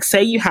equal. Like,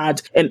 say you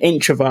had an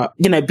introvert,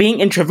 being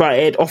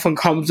introverted often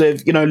comes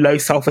with, low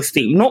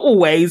self-esteem. Not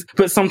always,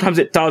 but sometimes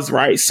it does,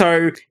 right?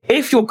 So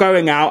if you're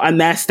going out and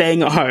they're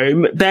staying at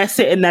home, they're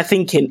sitting there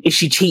thinking, is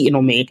she cheating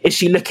on me? Is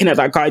she looking at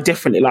that guy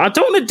differently? Like, I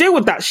don't want to deal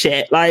with that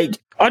shit.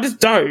 Like, I just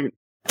don't.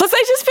 Plus,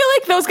 I just feel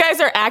like those guys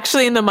are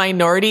actually in the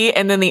minority,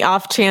 and then the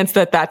off chance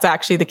that that's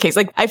actually the case.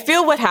 Like, I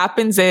feel what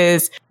happens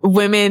is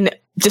women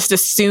just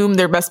assume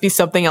there must be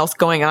something else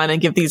going on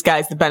and give these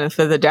guys the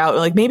benefit of the doubt.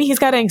 Like, maybe he's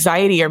got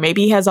anxiety, or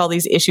maybe he has all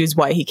these issues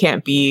why he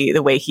can't be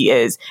the way he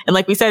is. And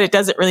like we said, it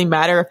doesn't really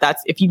matter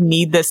if you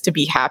need this to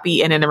be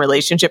happy and in a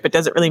relationship, it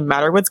doesn't really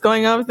matter what's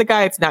going on with the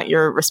guy. It's not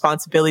your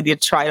responsibility to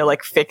try to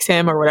like fix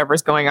him or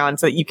whatever's going on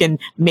so that you can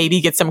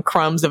maybe get some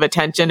crumbs of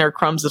attention or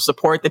crumbs of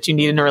support that you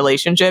need in a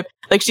relationship.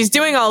 Like, she's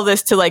doing all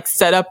this to like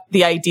set up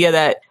the idea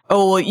that,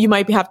 oh, well, you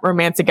might have to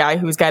romance a guy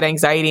who's got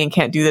anxiety and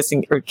can't do this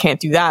or can't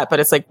do that. But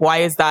it's like, why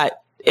is that?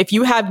 If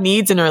you have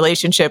needs in a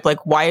relationship,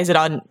 like, why is it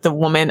on the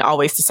woman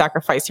always to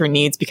sacrifice her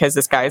needs because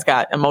this guy's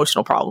got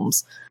emotional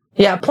problems?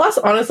 Yeah. Plus,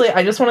 honestly,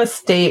 I just want to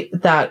state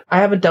that I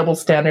have a double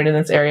standard in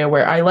this area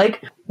where I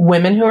like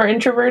women who are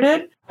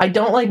introverted. I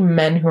don't like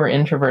men who are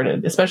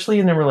introverted, especially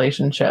in a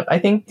relationship. I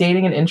think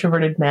dating an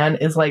introverted man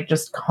is like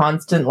just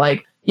constant,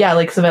 like, yeah,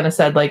 like Savannah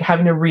said, like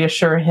having to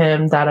reassure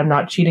him that I'm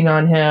not cheating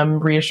on him,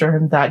 reassure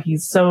him that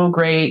he's so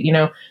great,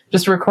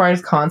 just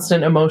requires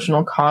constant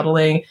emotional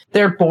coddling.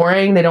 They're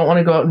boring. They don't want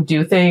to go out and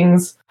do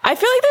things. I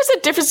feel like there's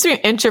a difference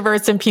between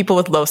introverts and people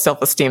with low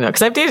self-esteem, though,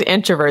 because I've dated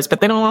introverts, but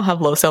they don't all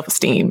have low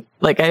self-esteem.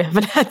 Like, I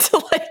haven't had to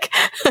like...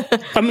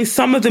 I mean,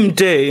 some of them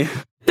do.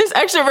 There's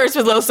extroverts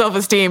with low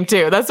self-esteem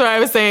too. That's why I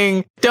was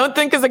saying, don't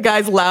think because a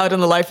guy's loud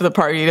in the life of the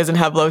party, he doesn't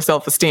have low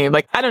self-esteem.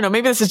 Like, I don't know,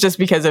 maybe this is just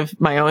because of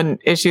my own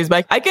issues,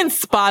 but I can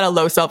spot a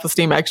low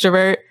self-esteem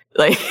extrovert.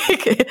 Like,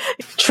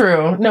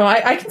 true. No,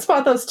 I can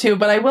spot those too,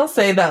 but I will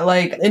say that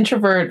like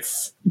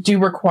introverts do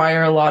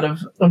require a lot of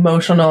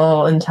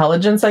emotional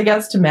intelligence, I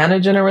guess, to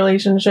manage in a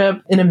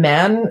relationship. In a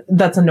man,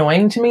 that's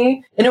annoying to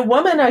me. In a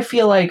woman, I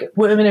feel like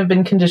women have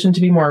been conditioned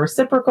to be more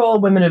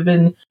reciprocal. Women have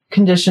been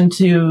conditioned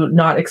to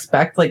not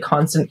expect like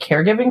constant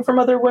caregiving from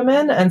other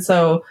women. And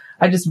so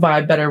I just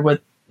vibe better with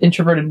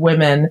introverted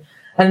women.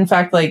 And in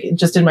fact, like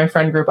just in my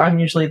friend group, I'm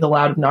usually the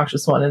loud,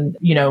 obnoxious one. And,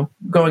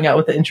 going out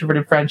with the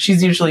introverted friend,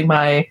 she's usually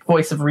my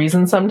voice of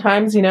reason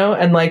sometimes,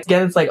 and like,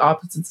 again, it's like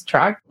opposites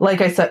attract.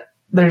 Like I said,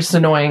 they're just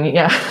annoying.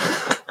 Yeah.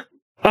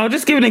 I'll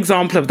just give an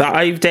example of that.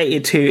 I've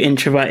dated two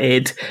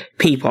introverted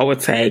people, I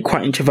would say,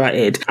 quite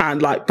introverted.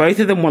 And like both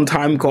of them one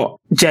time got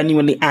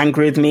genuinely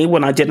angry with me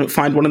when I didn't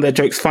find one of their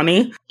jokes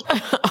funny.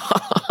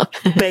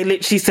 They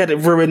literally said it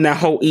ruined their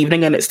whole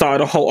evening and it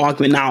started a whole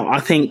argument. Now, I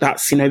think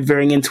that's,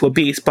 veering into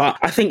abuse, but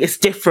I think it's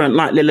different,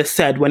 like Lilith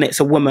said, when it's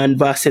a woman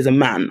versus a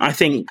man. I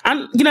think,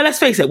 and, let's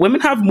face it,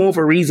 women have more of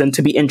a reason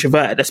to be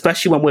introverted,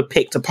 especially when we're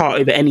picked apart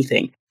over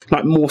anything,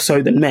 like more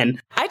so than men.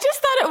 I just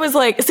thought it was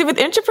like, see, with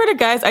introverted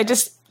guys, I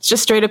just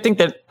straight up think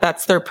that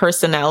that's their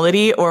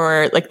personality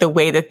or like the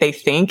way that they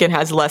think and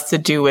has less to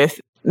do with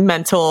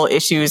mental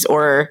issues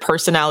or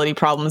personality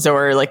problems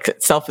or like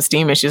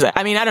self-esteem issues.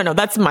 I mean, I don't know.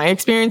 That's my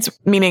experience,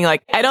 meaning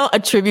like I don't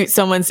attribute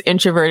someone's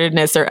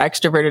introvertedness or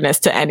extrovertedness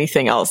to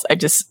anything else. I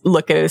just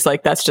look at it as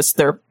like that's just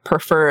their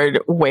preferred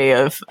way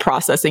of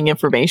processing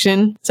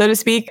information, so to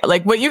speak.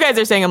 Like what you guys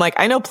are saying, I'm like,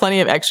 I know plenty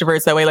of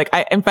extroverts that way. Like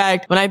in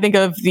fact, when I think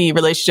of the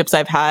relationships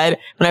I've had,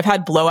 when I've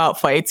had blowout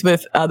fights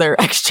with other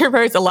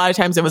extroverts, a lot of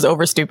times it was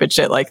over stupid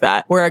shit like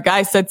that, where a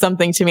guy said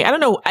something to me. I don't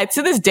know.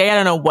 To this day, I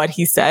don't know what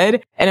he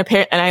said. And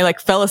I like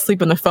fell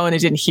asleep on the phone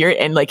and didn't hear it.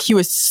 And like, he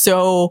was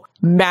so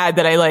mad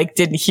that I like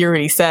didn't hear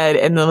what he said.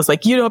 And then was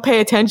like, you don't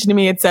pay attention to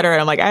me, etc.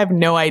 And I'm like, I have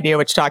no idea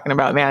what you're talking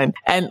about, man.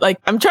 And like,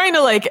 I'm trying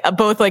to like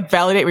both like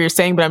validate what you're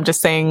saying, but I'm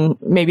just saying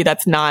maybe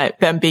that's not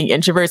them being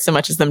introverts so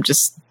much as them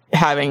just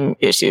having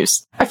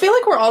issues. I feel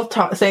like we're all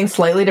saying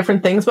slightly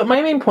different things, but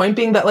my main point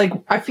being that like,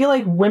 I feel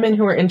like women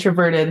who are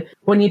introverted,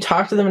 when you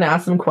talk to them and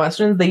ask them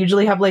questions, they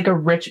usually have like a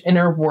rich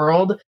inner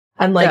world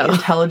and like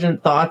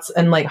intelligent thoughts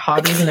and like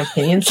hobbies and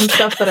opinions and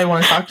stuff that I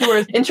want to talk to.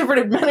 Whereas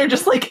introverted men are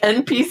just like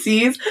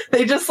NPCs.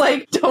 They just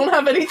like don't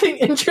have anything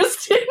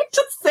interesting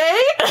to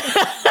say.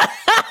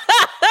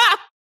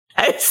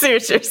 I see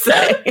what you're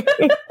saying.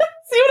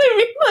 See what I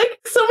mean? Like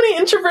so many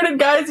introverted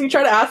guys, you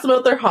try to ask them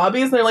about their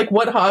hobbies and they're like,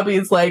 what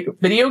hobbies? Like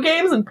video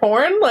games and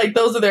porn? Like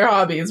those are their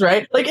hobbies,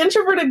 right? Like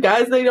introverted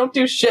guys, they don't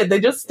do shit. They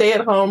just stay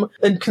at home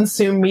and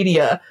consume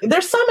media.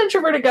 There's some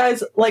introverted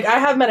guys, like I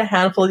have met a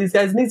handful of these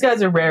guys and these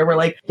guys are rare where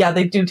like, yeah,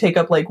 they do take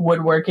up like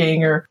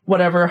woodworking or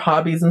whatever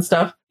hobbies and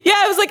stuff. Yeah,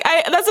 I was like,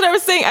 that's what I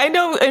was saying. I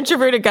know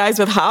introverted guys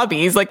with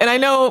hobbies, like, and I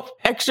know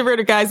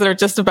extroverted guys that are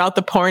just about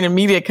the porn and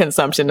media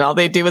consumption. And all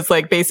they do is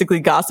like basically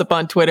gossip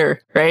on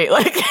Twitter, right?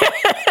 Like,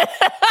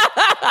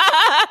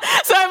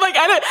 so I'm like,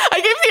 I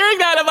keep hearing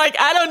that. I'm like,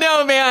 I don't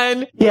know,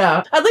 man.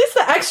 Yeah. At least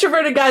the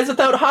extroverted guys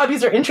without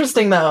hobbies are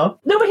interesting though.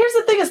 No, but here's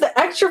the thing is the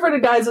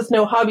extroverted guys with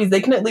no hobbies,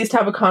 they can at least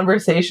have a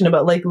conversation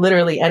about like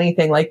literally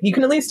anything. Like you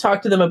can at least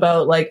talk to them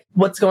about like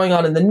what's going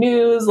on in the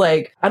news,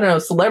 like, I don't know,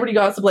 celebrity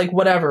gossip, like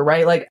whatever,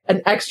 right? Like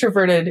an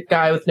extroverted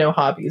guy with no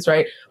hobbies,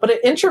 right? But an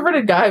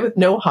introverted guy with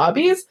no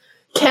hobbies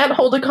can't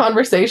hold a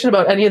conversation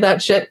about any of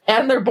that shit,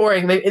 and they're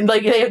boring.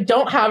 They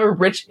don't have a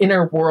rich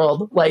inner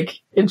world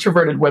like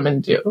introverted women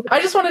do. I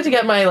just wanted to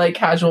get my like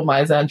casual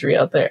misandry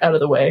out of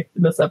the way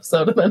in this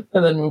episode, and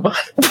then move on.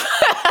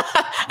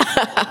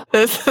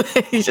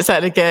 You just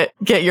had to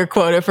get your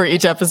quota for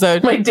each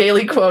episode. My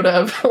daily quota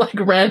of like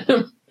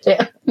random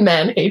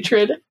man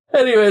hatred.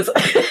 Anyways.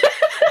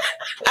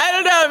 I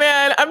don't know,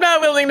 man. I'm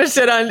not willing to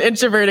shit on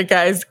introverted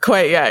guys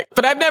quite yet,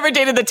 but I've never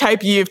dated the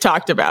type you've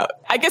talked about.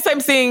 I guess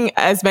I'm seeing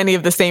as many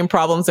of the same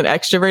problems in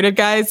extroverted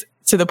guys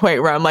to the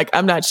point where I'm like,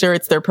 I'm not sure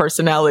it's their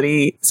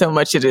personality so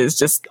much it is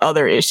just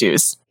other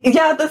issues.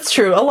 Yeah, that's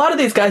true. A lot of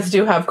these guys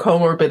do have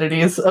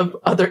comorbidities of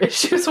other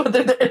issues,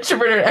 whether they're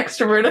introverted or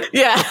extroverted.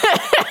 Yeah.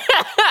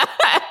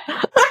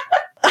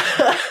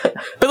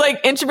 But like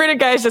introverted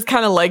guys just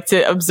kind of like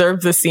to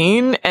observe the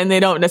scene and they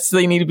don't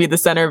necessarily need to be the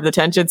center of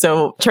attention.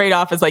 So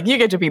trade-off is like you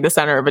get to be the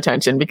center of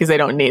attention because they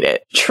don't need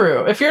it.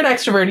 True. If you're an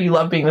extrovert, you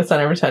love being the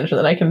center of attention,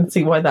 then I can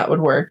see why that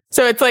would work.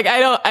 So it's like I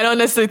don't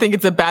necessarily think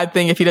it's a bad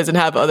thing if he doesn't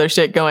have other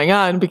shit going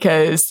on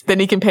because then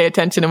he can pay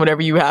attention to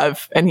whatever you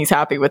have and he's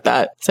happy with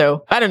that.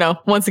 So I don't know.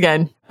 Once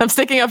again, I'm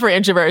sticking up for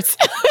introverts.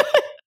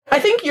 I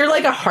think you're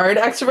like a hard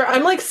extrovert.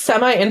 I'm like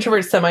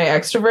semi-introvert,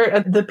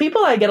 semi-extrovert. The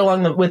people I get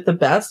along with the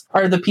best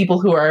are the people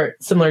who are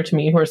similar to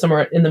me, who are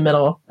somewhere in the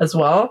middle as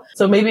well.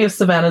 So maybe if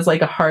Savannah's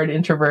like a hard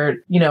introvert,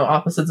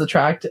 opposites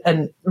attract,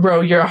 and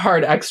Ro, you're a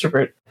hard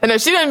extrovert. I know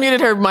she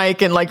unmuted her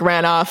mic and like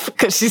ran off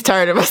because she's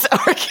tired of us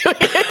arguing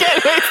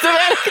again. Wait,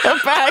 Savannah, come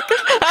back.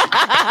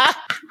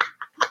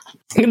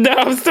 No,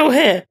 I'm still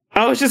here.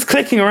 I was just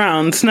clicking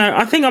around. No,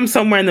 I think I'm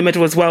somewhere in the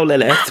middle as well,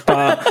 Lilith,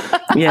 but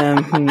yeah.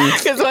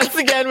 Because once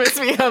again, it's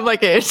become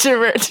like an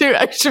introvert, two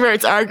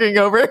extroverts arguing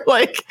over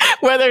like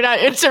whether or not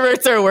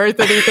introverts are worth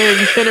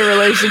anything in a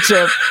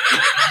relationship.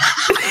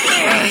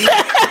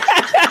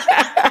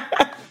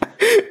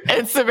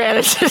 And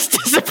Savannah just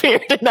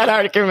disappeared in that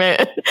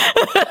argument.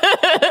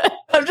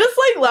 I'm just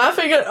like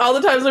laughing at all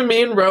the times when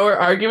me and Ro are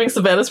arguing.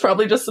 Savannah's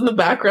probably just in the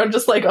background,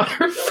 just like on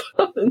her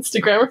phone,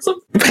 Instagram or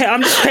something.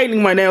 I'm just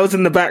painting my nails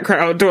in the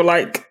background or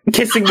like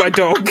kissing my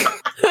dog.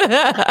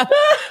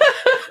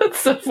 That's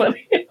so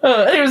funny.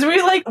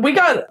 Anyways, we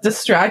got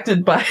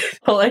distracted by the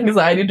whole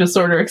anxiety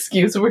disorder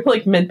excuse. We're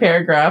like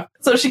mid-paragraph.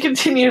 So she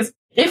continues.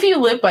 If you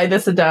live by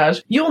this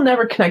adage, you'll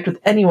never connect with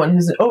anyone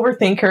who's an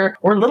overthinker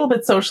or a little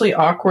bit socially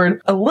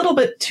awkward, a little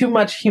bit too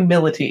much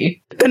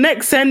humility. The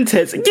next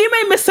sentence, you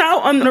may miss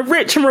out on the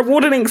rich and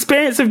rewarding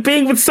experience of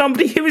being with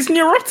somebody who is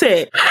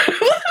neurotic.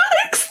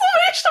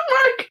 Exclamation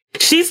mark!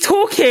 She's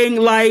talking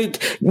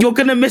like you're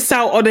going to miss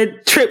out on a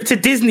trip to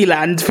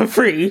Disneyland for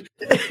free.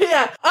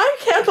 Yeah, I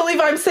can't believe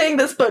I'm saying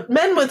this, but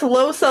men with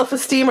low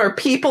self-esteem are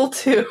people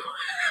too.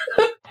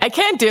 I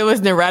can't deal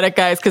with neurotic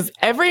guys because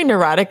every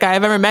neurotic guy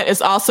I've ever met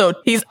he's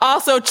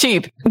also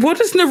cheap. What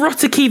does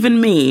neurotic even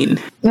mean?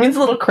 It means a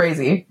little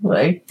crazy,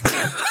 like...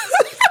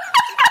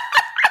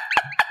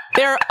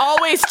 They're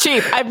always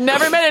cheap. I've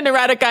never met a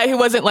neurotic guy who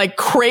wasn't like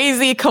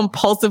crazy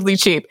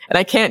compulsively cheap, and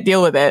I can't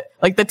deal with it.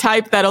 Like the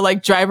type that'll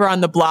like drive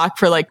around the block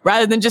for like,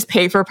 rather than just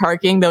pay for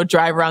parking, they'll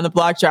drive around the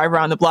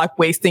block,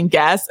 wasting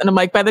gas. And I'm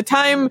like, by the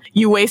time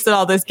you wasted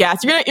all this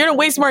gas, you're gonna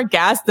waste more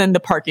gas than the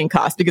parking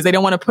cost because they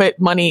don't want to put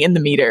money in the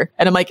meter.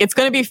 And I'm like, it's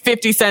gonna be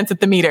 50 cents at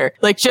the meter.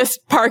 Like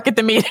just park at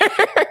the meter.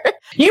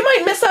 You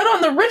might miss out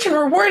on the rich and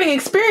rewarding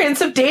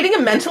experience of dating a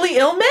mentally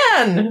ill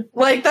man.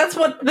 Like, that's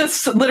what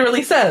this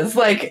literally says.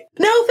 Like,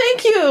 no,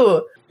 thank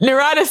you.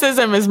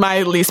 Neuroticism is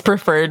my least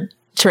preferred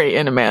trait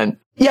in a man.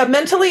 Yeah,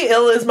 mentally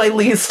ill is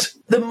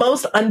the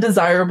most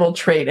undesirable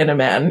trait in a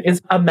man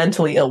is a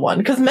mentally ill one.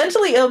 Because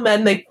mentally ill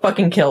men, they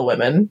fucking kill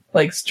women.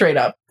 Like, straight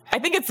up. I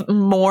think it's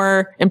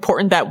more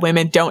important that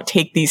women don't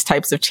take these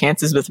types of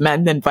chances with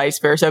men than vice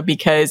versa,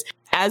 because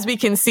as we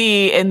can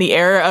see in the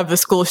era of the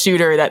school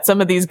shooter, that some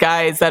of these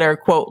guys that are,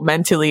 quote,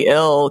 mentally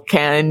ill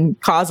can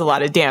cause a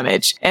lot of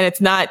damage. And it's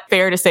not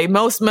fair to say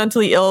most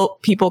mentally ill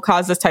people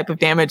cause this type of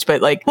damage,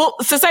 but like, well,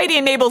 society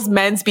enables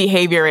men's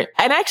behavior.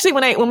 And actually,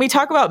 when we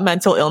talk about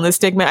mental illness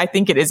stigma, I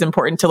think it is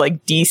important to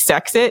like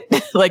de-sex it,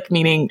 like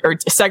meaning, or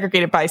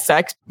segregate it by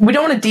sex. We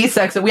don't want to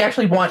de-sex it. We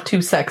actually want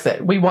to sex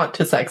it. We want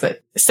to sex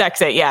it.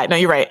 Sex it. Yeah, no,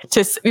 you're right.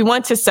 We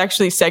want to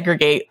sexually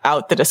segregate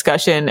out the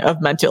discussion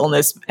of mental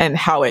illness and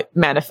how it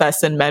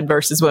manifests in men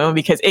versus women,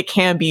 because it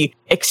can be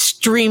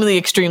extremely,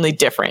 extremely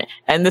different.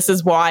 And this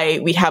is why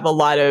we have a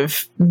lot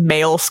of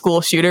male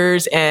school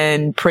shooters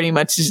and pretty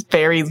much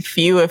very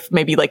few, if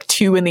maybe like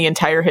 2 in the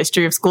entire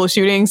history of school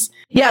shootings.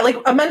 Yeah, like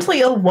a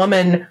mentally ill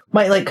woman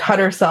might like cut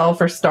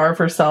herself or starve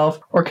herself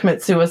or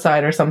commit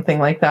suicide or something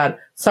like that.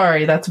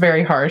 Sorry, that's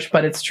very harsh,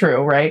 but it's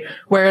true, right?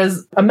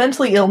 Whereas a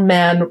mentally ill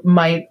man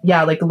might,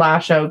 like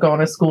lash out, go on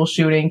a school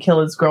shooting,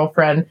 kill his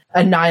girlfriend,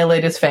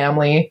 annihilate his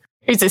family.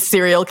 He's a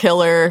serial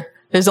killer.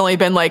 There's only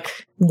been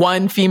like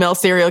one female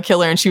serial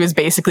killer and she was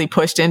basically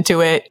pushed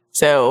into it.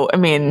 So, I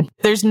mean,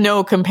 there's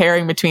no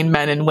comparing between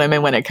men and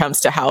women when it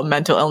comes to how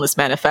mental illness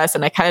manifests.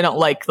 And I kind of don't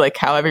like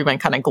how everyone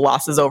kind of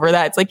glosses over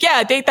that. It's like,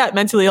 yeah, date that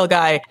mentally ill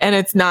guy. And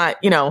it's not,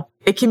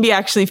 it can be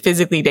actually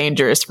physically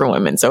dangerous for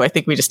women. So I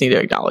think we just need to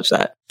acknowledge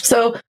that.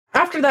 So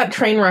after that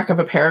train wreck of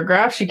a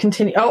paragraph, she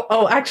continued.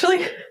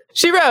 Actually,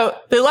 she wrote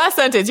the last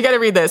sentence. You got to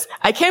read this.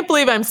 I can't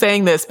believe I'm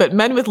saying this, but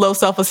men with low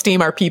self-esteem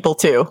are people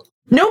too.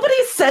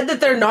 Nobody said that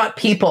they're not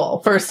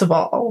people, first of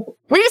all.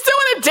 We still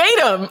want to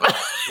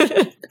date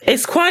them.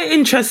 It's quite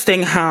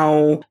interesting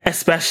how,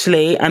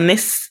 especially, and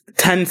this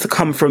tends to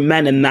come from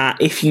men, in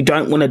that if you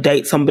don't want to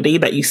date somebody,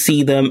 that you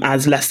see them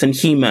as less than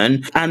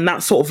human. And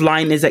that sort of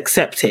line is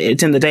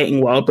accepted in the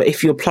dating world. But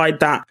if you applied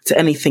that to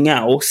anything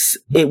else,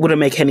 it wouldn't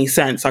make any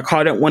sense. Like,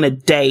 I don't want to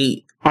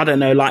date, I don't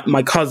know, like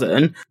my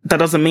cousin. That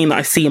doesn't mean that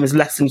I see him as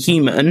less than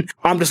human.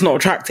 I'm just not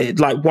attracted.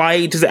 Like,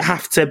 why does it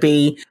have to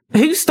be?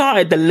 Who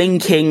started the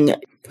linking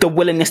the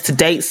willingness to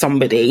date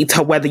somebody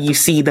to whether you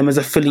see them as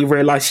a fully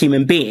realized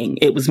human being?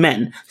 It was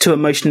men, to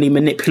emotionally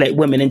manipulate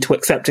women into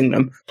accepting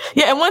them.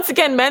 Yeah. And once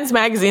again, men's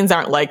magazines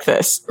aren't like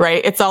this,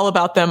 right? It's all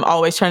about them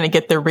always trying to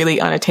get the really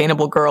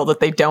unattainable girl that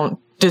they don't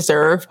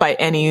deserve by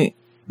any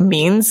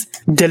means.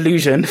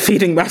 Delusion,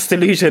 feeding mass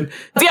delusion.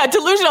 Yeah,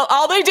 delusional.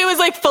 All they do is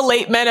like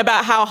fillet men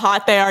about how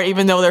hot they are,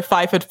 even though they're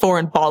 5'4"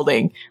 and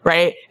balding,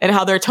 right? And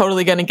how they're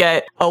totally going to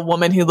get a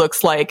woman who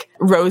looks like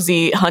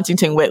Rosie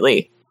Huntington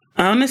Whiteley.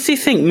 I honestly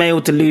think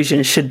male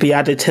delusion should be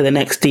added to the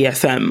next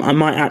DSM. I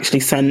might actually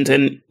send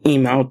an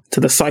email to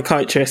the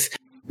psychiatrist.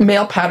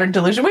 Male pattern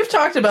delusion. We've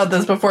talked about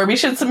this before. We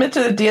should submit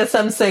to the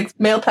DSM-6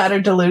 male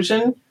pattern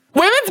delusion.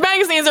 Women's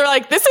magazines are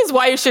like, this is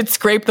why you should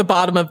scrape the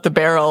bottom of the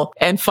barrel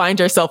and find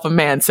yourself a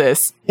man,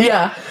 sis.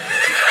 Yeah.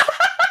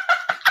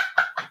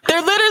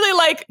 They're literally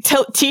like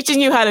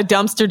teaching you how to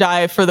dumpster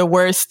dive for the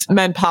worst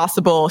men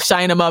possible,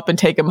 shine them up and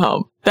take them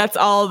home. That's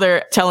all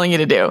they're telling you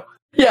to do.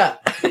 Yeah.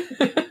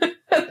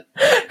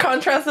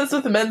 Contrast this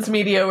with men's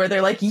media where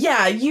they're like,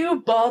 yeah,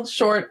 you bald,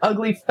 short,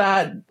 ugly,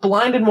 fat,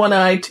 blind in one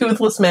eye,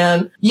 toothless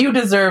man, you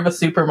deserve a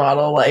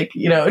supermodel. Like,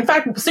 in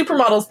fact,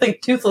 supermodels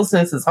think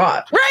toothlessness is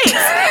hot.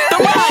 Right!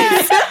 The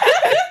wise!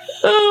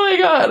 Oh my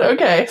God.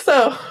 Okay.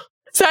 So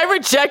I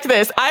reject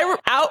this. I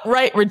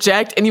outright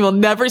reject, and you will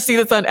never see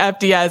this on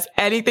FDS,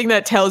 anything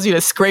that tells you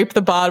to scrape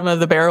the bottom of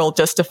the barrel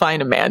just to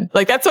find a man.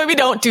 Like, that's why we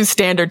don't do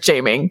standard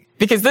shaming.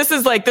 Because this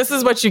is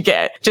what you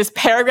get. Just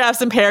paragraphs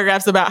and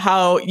paragraphs about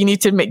how you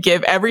need to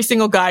give every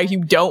single guy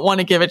you don't want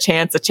to give a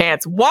chance.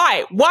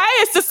 Why? Why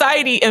is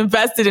society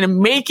invested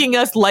in making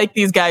us like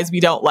these guys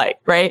we don't like,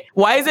 right?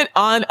 Why is it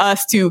on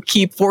us to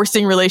keep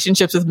forcing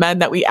relationships with men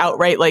that we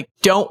outright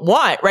don't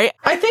want, right?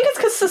 I think it's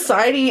because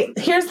society,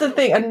 here's the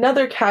thing,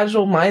 another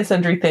casual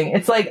mind-century thing.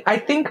 It's like, I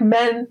think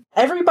men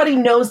Everybody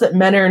knows that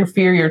men are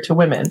inferior to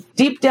women.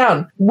 Deep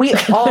down, we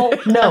all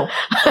know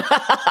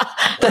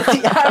that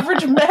the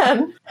average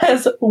man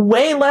has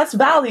way less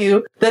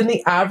value than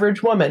the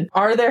average woman.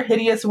 Are there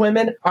hideous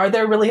women? Are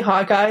there really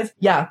hot guys?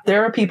 Yeah,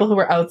 there are people who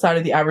are outside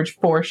of the average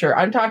for sure.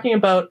 I'm talking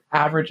about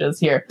averages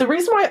here. The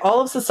reason why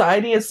all of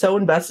society is so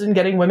invested in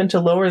getting women to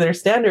lower their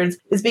standards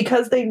is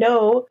because they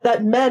know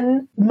that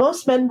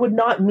most men would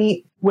not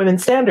meet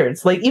women's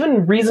standards. Like,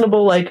 even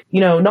reasonable, like,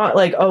 you know, not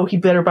like, oh, he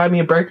better buy me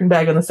a Birkin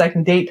bag on the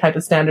second date type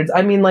of standards.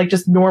 I mean, like,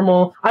 just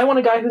normal. I want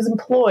a guy who's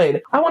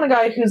employed. I want a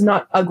guy who's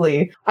not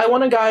ugly. I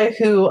want a guy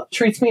who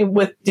treats me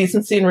with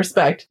decency and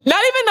respect.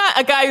 Not even that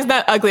a guy who's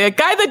not ugly. A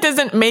guy that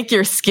doesn't make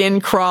your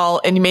skin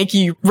crawl and make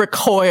you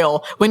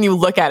recoil when you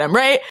look at him,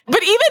 right?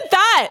 But even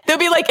that, they'll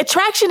be like,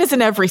 attraction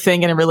isn't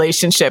everything in a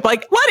relationship.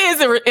 Like, what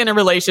is in a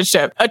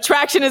relationship?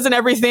 Attraction isn't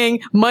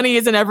everything. Money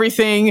isn't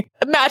everything.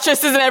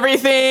 Mattress isn't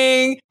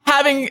everything.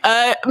 Having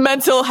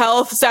mental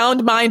health,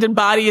 sound mind and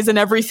body isn't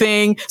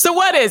everything. So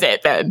what is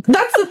it then?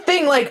 That's the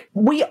thing. Like,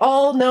 we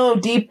all know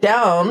deep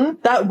down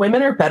that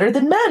women are better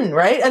than men,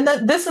 right? And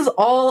that this is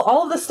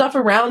all of the stuff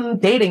around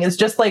dating is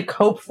just like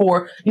hope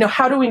for, you know,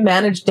 how do we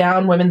manage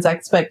down women's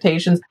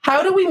expectations?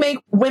 How do we make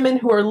women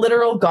who are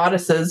literal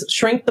goddesses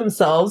shrink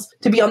themselves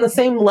to be on the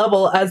same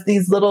level as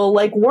these little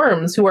like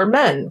worms who are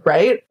men,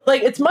 right?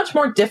 Like, it's much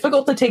more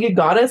difficult to take a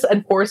goddess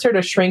and force her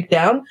to shrink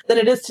down than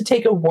it is to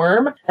take a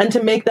worm and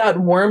to make that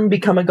worm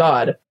become a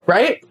god,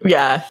 right?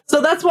 Yeah. So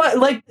that's why,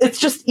 like, it's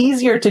just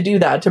easier to do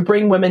that, to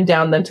bring women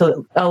down than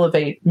to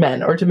elevate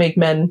men or to make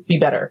men be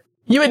better.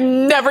 You would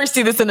never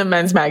see this in a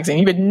men's magazine.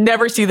 You would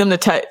never see them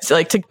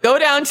to go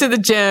down to the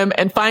gym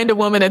and find a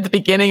woman at the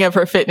beginning of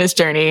her fitness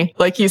journey,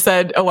 like you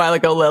said a while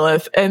ago,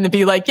 Lilith, and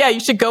be like, yeah,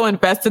 you should go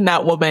invest in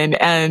that woman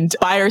and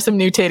buy her some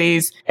new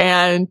titties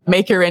and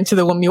make her into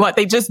the woman you want.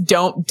 They just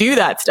don't do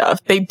that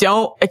stuff. They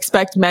don't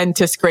expect men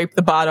to scrape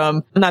the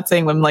bottom. I'm not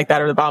saying women like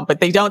that are the bottom, but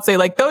they don't say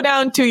like, go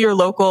down to your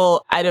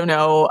local, I don't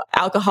know,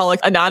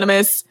 Alcoholics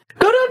Anonymous.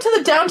 Go down to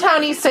the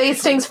downtown East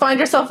Hastings, find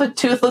yourself a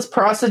toothless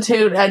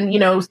prostitute and, you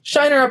know,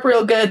 shine her up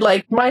real good,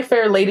 like My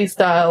Fair Lady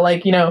style,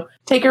 like, you know,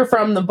 take her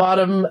from the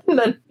bottom and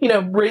then, you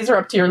know, raise her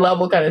up to your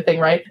level kind of thing,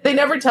 right? They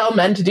never tell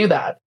men to do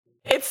that.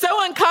 It's so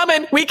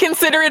uncommon. We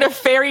consider it a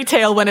fairy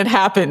tale when it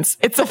happens.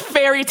 It's a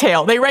fairy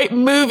tale. They write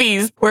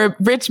movies where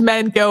rich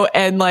men go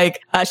and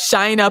like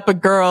shine up a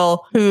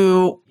girl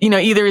who, you know,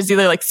 either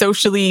like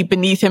socially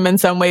beneath him in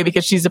some way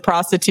because she's a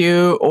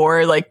prostitute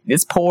or like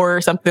is poor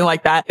or something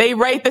like that. They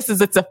write this as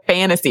it's a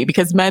fantasy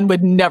because men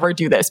would never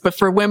do this. But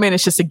for women,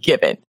 it's just a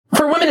given.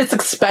 For women, it's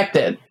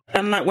expected.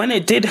 And like when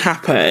it did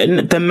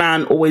happen, the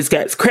man always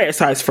gets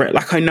criticized for it.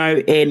 Like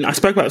I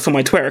spoke about this on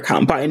my Twitter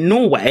account, but in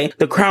Norway,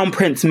 the crown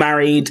prince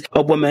married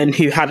a woman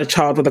who had a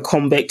child with a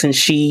convict and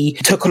she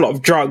took a lot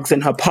of drugs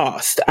in her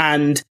past.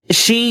 And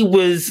she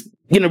was,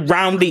 you know,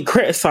 roundly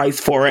criticized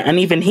for it. And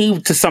even he,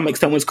 to some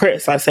extent, was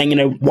criticized, saying, you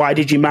know, why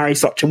did you marry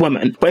such a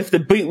woman? But if the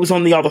boot was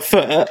on the other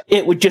foot,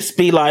 it would just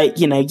be like,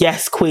 you know,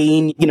 yes,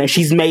 queen, you know,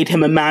 she's made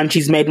him a man,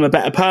 she's made him a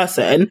better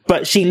person.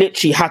 But she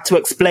literally had to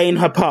explain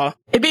her past.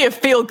 It'd be a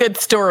feel-good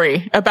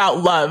story about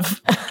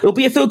love. It'll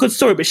be a feel-good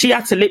story, but she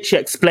had to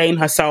literally explain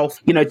herself,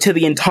 you know, to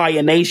the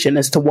entire nation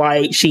as to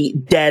why she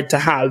dared to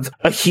have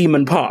a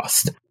human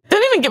past.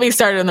 Don't even get me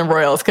started on the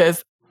royals,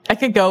 because I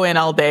could go in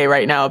all day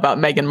right now about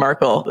Meghan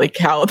Markle, like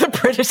how the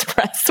British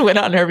press went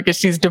on her because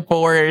she's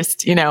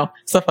divorced, you know,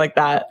 stuff like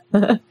that.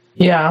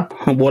 Yeah.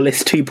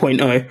 Wallace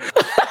 2.0.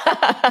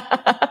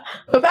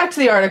 But back to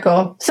the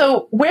article.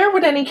 So where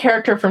would any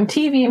character from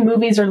TV,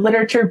 movies, or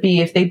literature be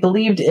if they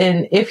believed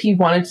in if he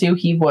wanted to,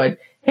 he would?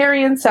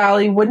 Harry and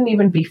Sally wouldn't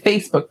even be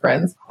Facebook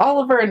friends.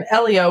 Oliver and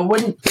Elio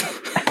wouldn't...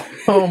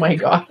 Oh my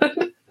God.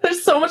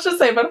 There's so much to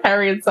say about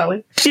Harry and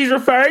Sally. She's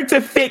referring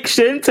to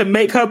fiction to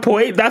make her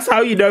point. That's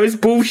how you know it's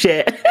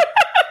bullshit.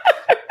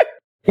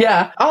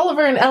 Yeah.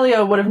 Oliver and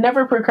Elio would have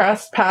never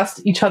progressed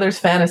past each other's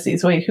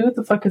fantasies. Wait, who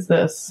the fuck is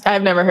this?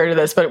 I've never heard of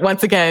this, but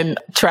once again,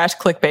 trash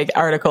clickbait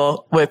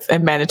article with a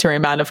mandatory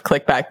amount of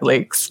clickback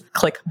links.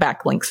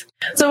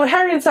 So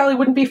Harry and Sally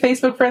wouldn't be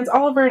Facebook friends.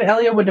 Oliver and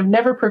Elio would have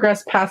never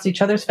progressed past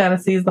each other's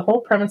fantasies. The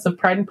whole premise of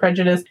Pride and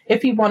Prejudice,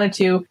 if he wanted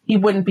to, he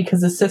wouldn't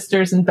because his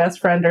sisters and best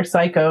friend are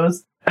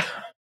psychos.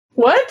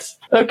 What?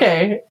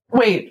 Okay.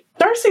 Wait,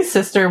 Darcy's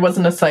sister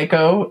wasn't a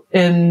psycho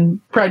in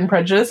Pride and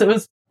Prejudice. It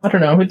was, I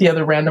don't know, who the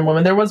other random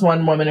woman. There was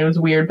one woman, it was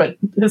weird, but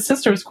his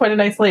sister was quite a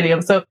nice lady.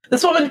 So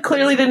this woman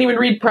clearly didn't even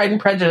read Pride and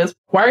Prejudice.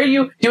 Why are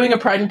you doing a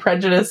Pride and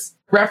Prejudice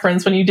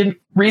reference when you didn't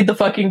read the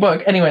fucking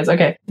book? Anyways,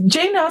 okay.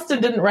 Jane Austen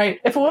didn't write,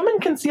 if a woman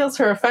conceals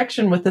her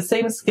affection with the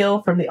same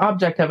skill from the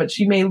object of it,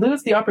 she may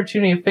lose the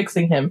opportunity of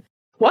fixing him.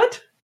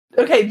 What?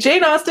 Okay,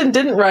 Jane Austen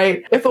didn't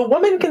write, if a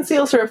woman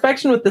conceals her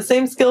affection with the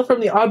same skill from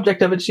the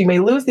object of it, she may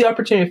lose the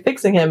opportunity of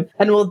fixing him,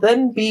 and will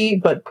then be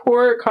but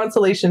poor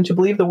consolation to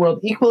believe the world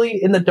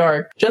equally in the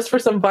dark, just for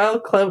some vile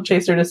clout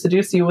chaser to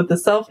seduce you with the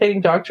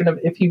self-hating doctrine of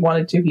if he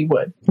wanted to, he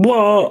would.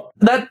 What?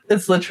 That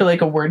is literally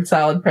like a word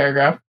salad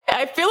paragraph.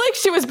 I feel like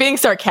she was being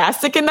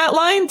sarcastic in that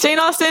line, Jane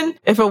Austen.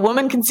 If a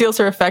woman conceals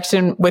her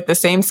affection with the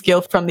same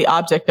skill from the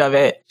object of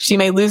it, she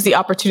may lose the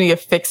opportunity of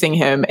fixing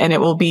him, and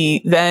it will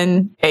be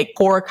then a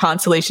poor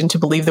consolation to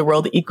believe the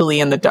world equally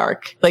in the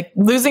dark. Like,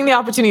 losing the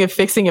opportunity of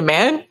fixing a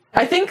man?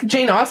 I think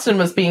Jane Austen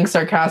was being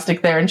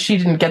sarcastic there, and she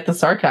didn't get the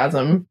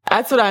sarcasm.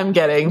 That's what I'm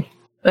getting.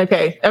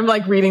 Okay, I'm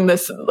like reading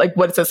this, like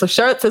what it says. So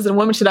Charlotte says a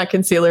woman should not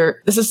conceal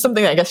her. This is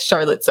something I guess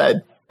Charlotte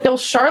said. Well,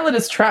 Charlotte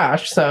is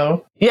trash,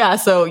 so...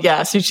 So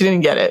she didn't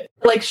get it.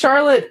 Like,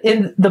 Charlotte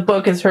in the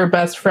book is her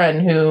best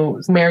friend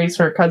who marries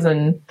her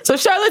cousin. So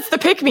Charlotte's the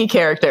pick-me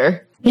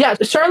character. Yeah,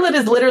 Charlotte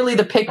is literally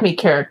the pick-me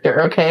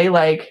character, okay?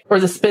 Like, or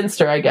the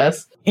spinster, I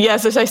guess. Yeah,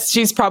 so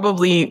she's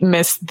probably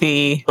missed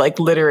the, like,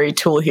 literary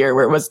tool here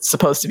where it was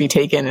supposed to be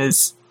taken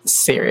as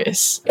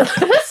serious.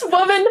 This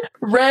woman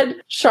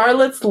read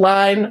Charlotte's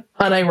line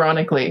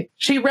unironically.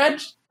 She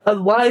read a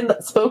line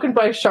spoken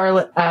by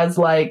Charlotte as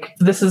like,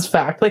 this is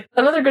fact. Like,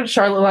 another good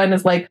Charlotte line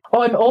is like,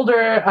 oh, I'm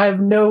older, I have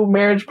no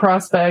marriage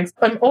prospects.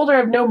 I'm older, I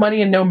have no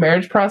money and no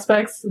marriage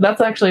prospects. That's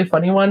actually a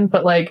funny one,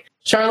 but like,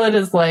 Charlotte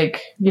is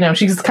like, you know,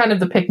 she's kind of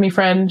the pick-me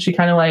friend. She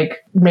kind of like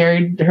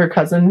married her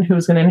cousin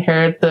who's going to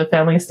inherit the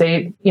family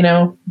estate, you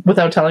know,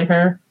 without telling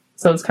her.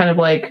 So it's kind of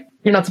like,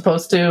 you're not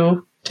supposed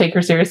to take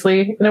her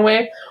seriously in a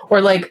way, or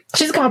like,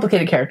 she's a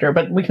complicated character,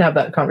 but we can have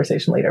that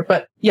conversation later.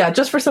 But yeah,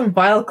 just for some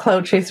vile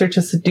clout chaser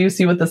to seduce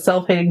you with the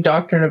self-hating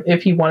doctrine of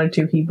if he wanted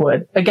to, he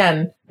would.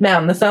 Again,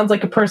 ma'am, this sounds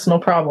like a personal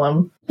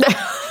problem.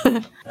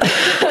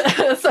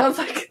 It sounds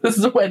like this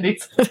is a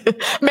Wendy's.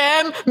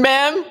 ma'am.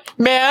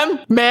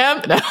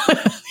 No.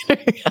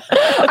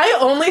 I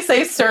only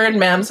say sir and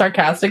ma'am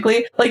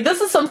sarcastically. Like, this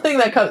is something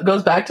that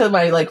goes back to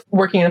my like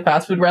working in a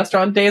fast food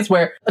restaurant days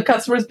where a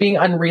customer's being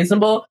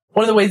unreasonable.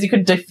 One of the ways you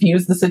could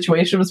diffuse the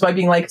situation was by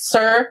being like,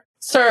 sir,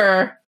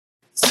 I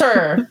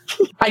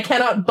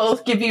cannot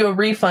both give you a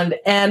refund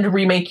and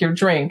remake your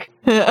drink.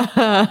 This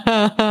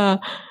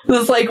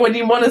is like when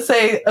you want to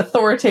say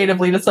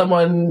authoritatively to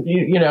someone,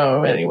 you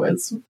know,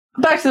 anyways.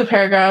 Back to the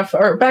paragraph,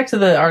 or back to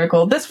the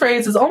article. This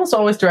phrase is almost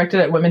always directed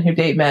at women who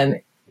date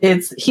men.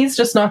 He's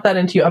just not that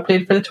into you,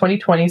 updated for the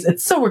 2020s.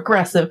 It's so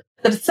regressive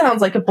that it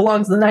sounds like it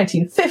belongs in the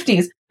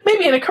 1950s.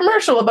 Maybe in a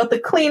commercial about the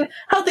clean,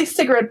 healthy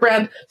cigarette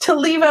brand to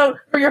leave out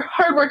for your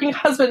hardworking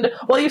husband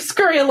while you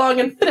scurry along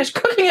and finish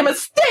cooking him a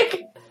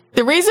steak.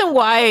 The reason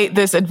why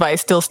this advice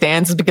still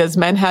stands is because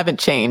men haven't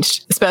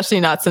changed, especially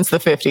not since the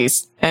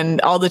 50s. And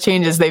all the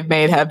changes they've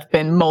made have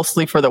been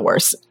mostly for the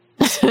worse.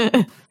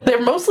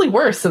 They're mostly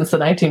worse since the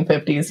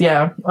 1950s,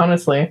 yeah,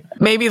 honestly.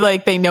 Maybe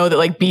like they know that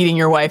like beating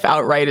your wife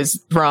outright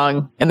is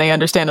wrong, and they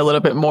understand a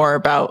little bit more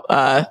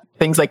about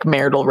things like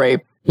marital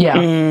rape.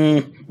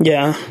 Yeah.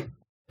 Yeah.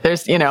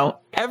 There's, you know,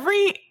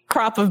 every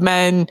crop of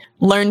men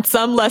learns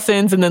some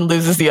lessons and then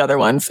loses the other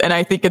ones. And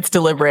I think it's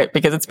deliberate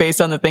because it's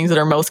based on the things that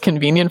are most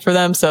convenient for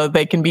them. So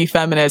they can be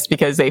feminist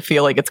because they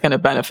feel like it's going to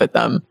benefit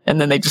them. And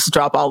then they just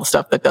drop all the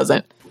stuff that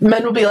doesn't.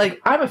 Men will be like,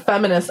 I'm a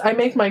feminist. I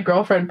make my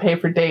girlfriend pay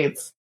for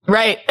dates.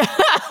 Right.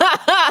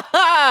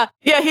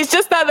 Yeah, he's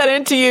just not that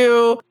into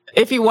you.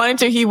 If he wanted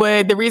to, he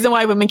would. The reason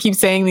why women keep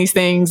saying these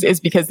things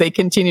is because they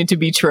continue to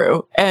be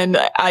true. And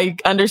I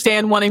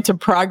understand wanting to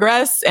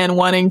progress and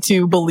wanting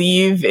to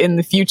believe in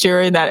the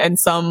future that in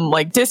some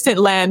like distant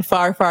land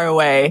far, far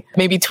away,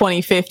 maybe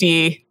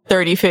 2050,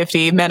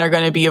 3050, men are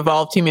going to be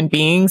evolved human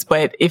beings.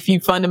 But if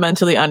you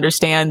fundamentally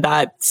understand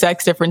that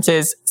sex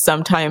differences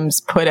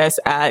sometimes put us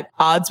at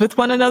odds with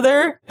one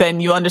another,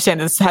 then you understand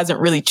this hasn't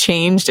really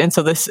changed. And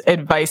so this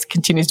advice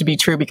continues to be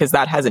true because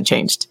that hasn't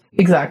changed.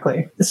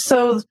 Exactly.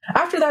 So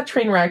after that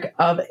train wreck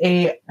of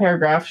a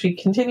paragraph, she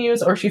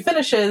continues, or she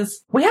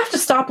finishes, we have to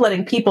stop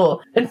letting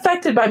people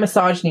infected by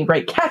misogyny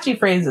write catchy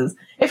phrases.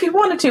 If he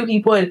wanted to,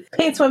 he would.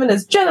 Paints women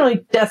as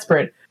generally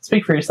desperate.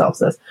 Speak for yourself,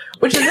 sis.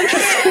 Which is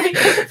interesting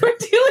because we're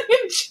dealing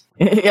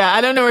in... Yeah,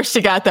 I don't know where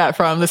she got that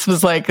from. This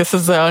is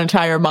an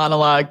entire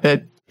monologue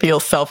that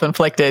feels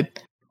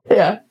self-inflicted.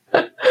 Yeah.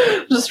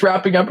 Just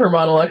wrapping up her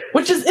monologue.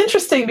 Which is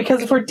interesting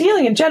because if we're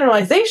dealing in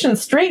generalization,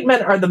 straight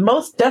men are the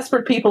most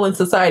desperate people in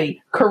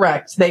society.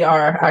 Correct. They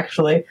are,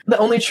 actually. The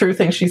only true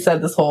thing she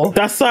said this whole...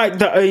 That's like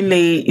the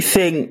only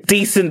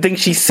decent thing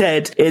she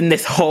said in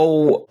this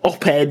whole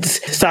op-ed /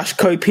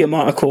 copium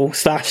article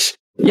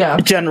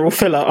 / general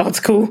filler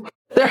article.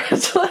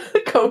 There's a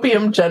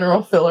copium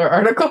general filler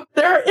article.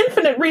 There are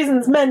infinite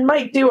reasons men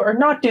might do or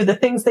not do the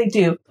things they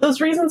do.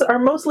 Those reasons are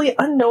mostly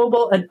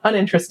unknowable and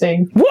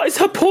uninteresting. What is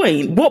her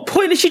point? What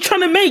point is she trying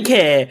to make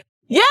here?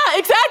 Yeah,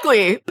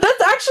 exactly.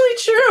 That's actually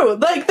true.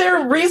 Like,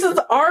 their reasons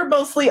are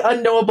mostly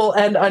unknowable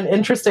and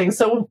uninteresting.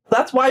 So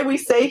that's why we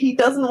say he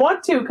doesn't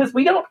want to, because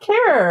we don't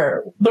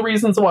care the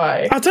reasons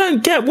why. I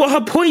don't get what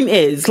her point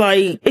is.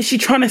 Like, is she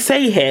trying to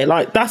say here?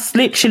 Like, that's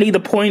literally the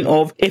point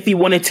of if he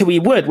wanted to, he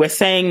would. We're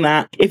saying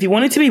that if he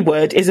wanted to, he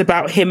would is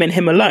about him and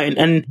him alone.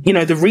 And, you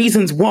know, the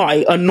reasons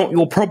why are not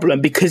your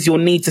problem because your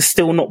needs are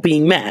still not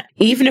being met.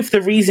 Even if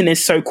the reason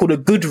is so-called a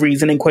good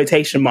reason in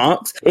quotation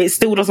marks, it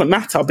still doesn't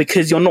matter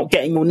because you're not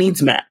getting your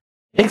needs met.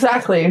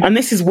 Exactly. And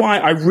this is why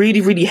I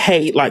really, really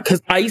hate, like,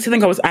 because I used to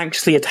think I was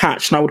anxiously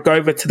attached, and I would go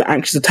over to the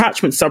anxious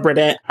attachment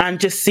subreddit and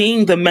just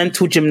seeing the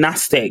mental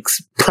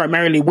gymnastics,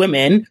 primarily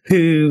women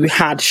who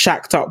had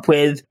shacked up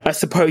with a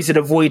supposed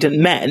avoidant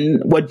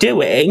men were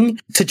doing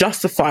to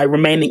justify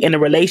remaining in a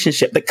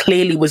relationship that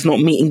clearly was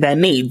not meeting their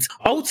needs.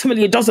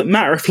 Ultimately, it doesn't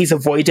matter if he's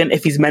avoidant,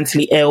 if he's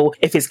mentally ill,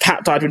 if his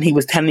cat died when he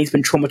was 10 and he's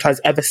been traumatized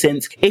ever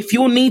since. If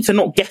your needs are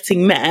not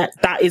getting met,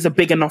 that is a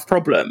big enough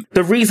problem.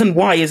 The reason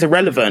why is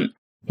irrelevant.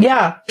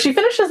 Yeah. She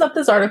finishes up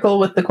this article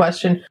with the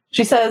question.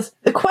 She says,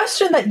 the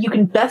question that you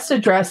can best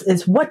address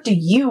is, what do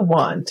you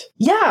want?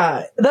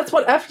 Yeah, that's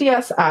what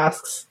FDS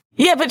asks.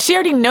 Yeah, but she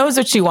already knows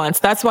what she wants.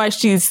 That's why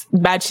she's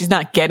mad she's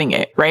not getting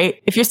it,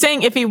 right? If you're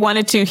saying if he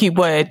wanted to, he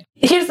would.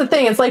 Here's the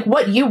thing. It's like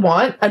what you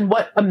want and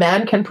what a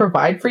man can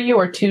provide for you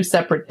are two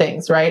separate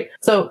things, right?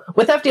 So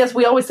with FDS,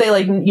 we always say,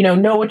 like, you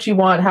know what you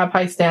want, have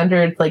high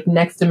standards, like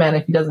next to men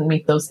if he doesn't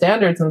meet those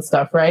standards and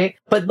stuff, right?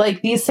 But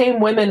like these same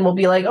women will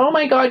be like, oh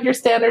my God, your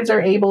standards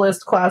are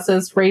ableist,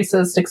 classist,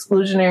 racist,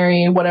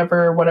 exclusionary,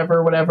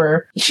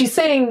 whatever. She's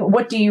saying,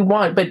 what do you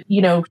want? But,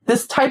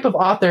 this type of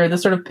author,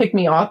 this sort of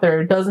pick-me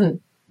author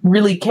doesn't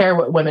really care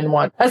what women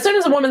want. As soon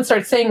as a woman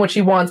starts saying what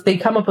she wants, they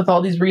come up with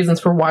all these reasons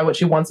for why what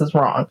she wants is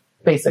wrong,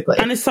 basically.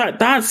 And it's like,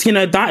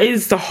 that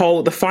is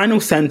the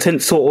final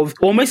sentence, sort of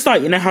almost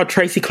like, how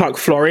Tracy Clark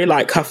Flory,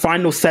 like her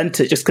final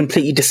sentence just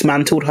completely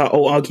dismantled her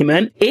whole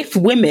argument. If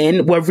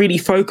women were really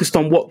focused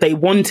on what they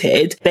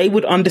wanted, they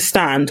would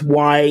understand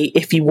why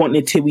if he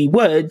wanted to, he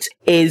would,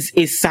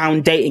 is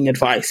sound dating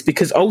advice,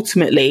 because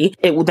ultimately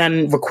it will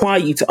then require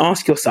you to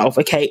ask yourself,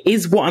 okay,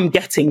 is what I'm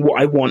getting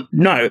what I want?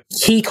 No,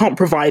 he can't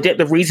provide it.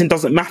 The reason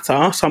doesn't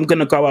matter. So I'm going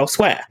to go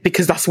elsewhere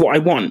because that's what I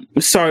want.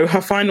 So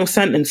her final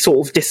sentence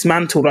sort of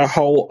dismantled her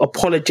whole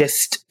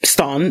apologist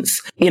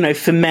stance,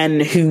 for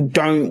men who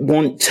don't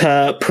want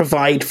to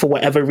provide for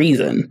whatever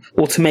reason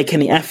or to make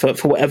any effort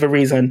for whatever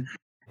reason.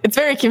 It's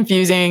very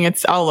confusing.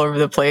 It's all over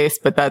the place,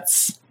 but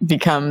that's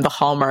become the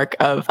hallmark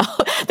of,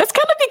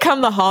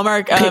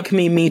 Pick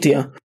Me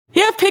Media.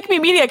 Yeah, Pick Me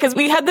Media, because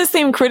we had the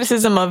same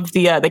criticism of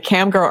the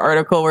Camgirl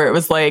article where it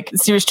was like,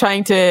 she was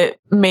trying to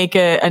make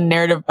a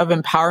narrative of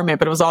empowerment,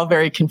 but it was all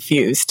very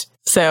confused.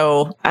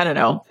 So, I don't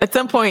know. At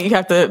some point, you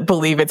have to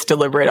believe it's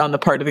deliberate on the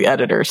part of the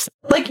editors.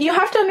 Like, you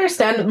have to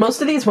understand that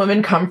most of these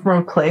women come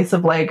from a place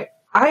of like,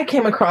 I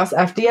came across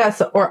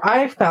FDS, or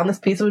I found this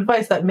piece of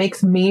advice that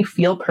makes me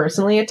feel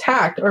personally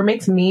attacked, or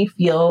makes me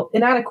feel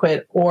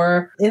inadequate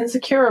or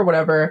insecure or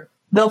whatever.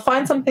 They'll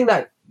find something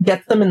that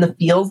gets them in the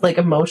feels, like,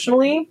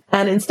 emotionally.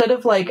 And instead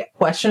of like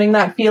questioning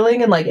that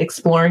feeling and like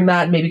exploring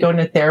that, maybe going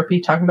to therapy,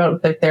 talking about it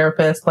with their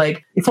therapist,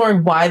 like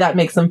exploring why that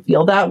makes them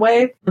feel that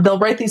way, they'll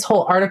write these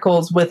whole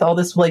articles with all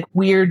this like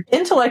weird,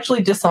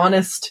 intellectually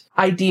dishonest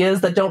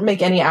ideas that don't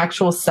make any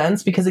actual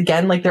sense, because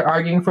again, like they're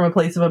arguing from a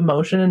place of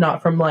emotion and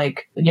not from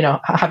like,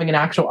 having an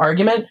actual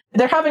argument.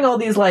 They're having all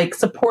these like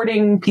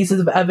supporting pieces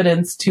of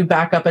evidence to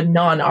back up a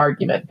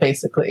non-argument,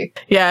 basically.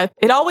 Yeah,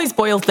 it always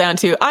boils down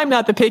to, I'm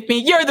not the pick me,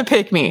 you're the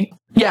pick me.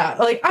 Yeah,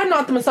 like, I'm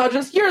not the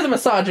misogynist, you're the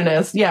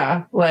misogynist.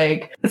 Yeah,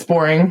 like, it's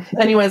boring.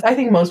 Anyways, I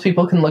think most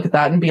people can look at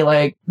that and be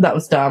like, that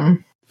was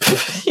dumb.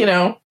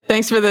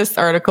 Thanks for this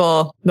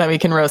article that we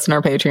can roast on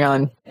our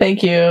Patreon.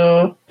 Thank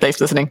you. Thanks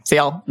for listening. See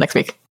y'all next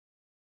week.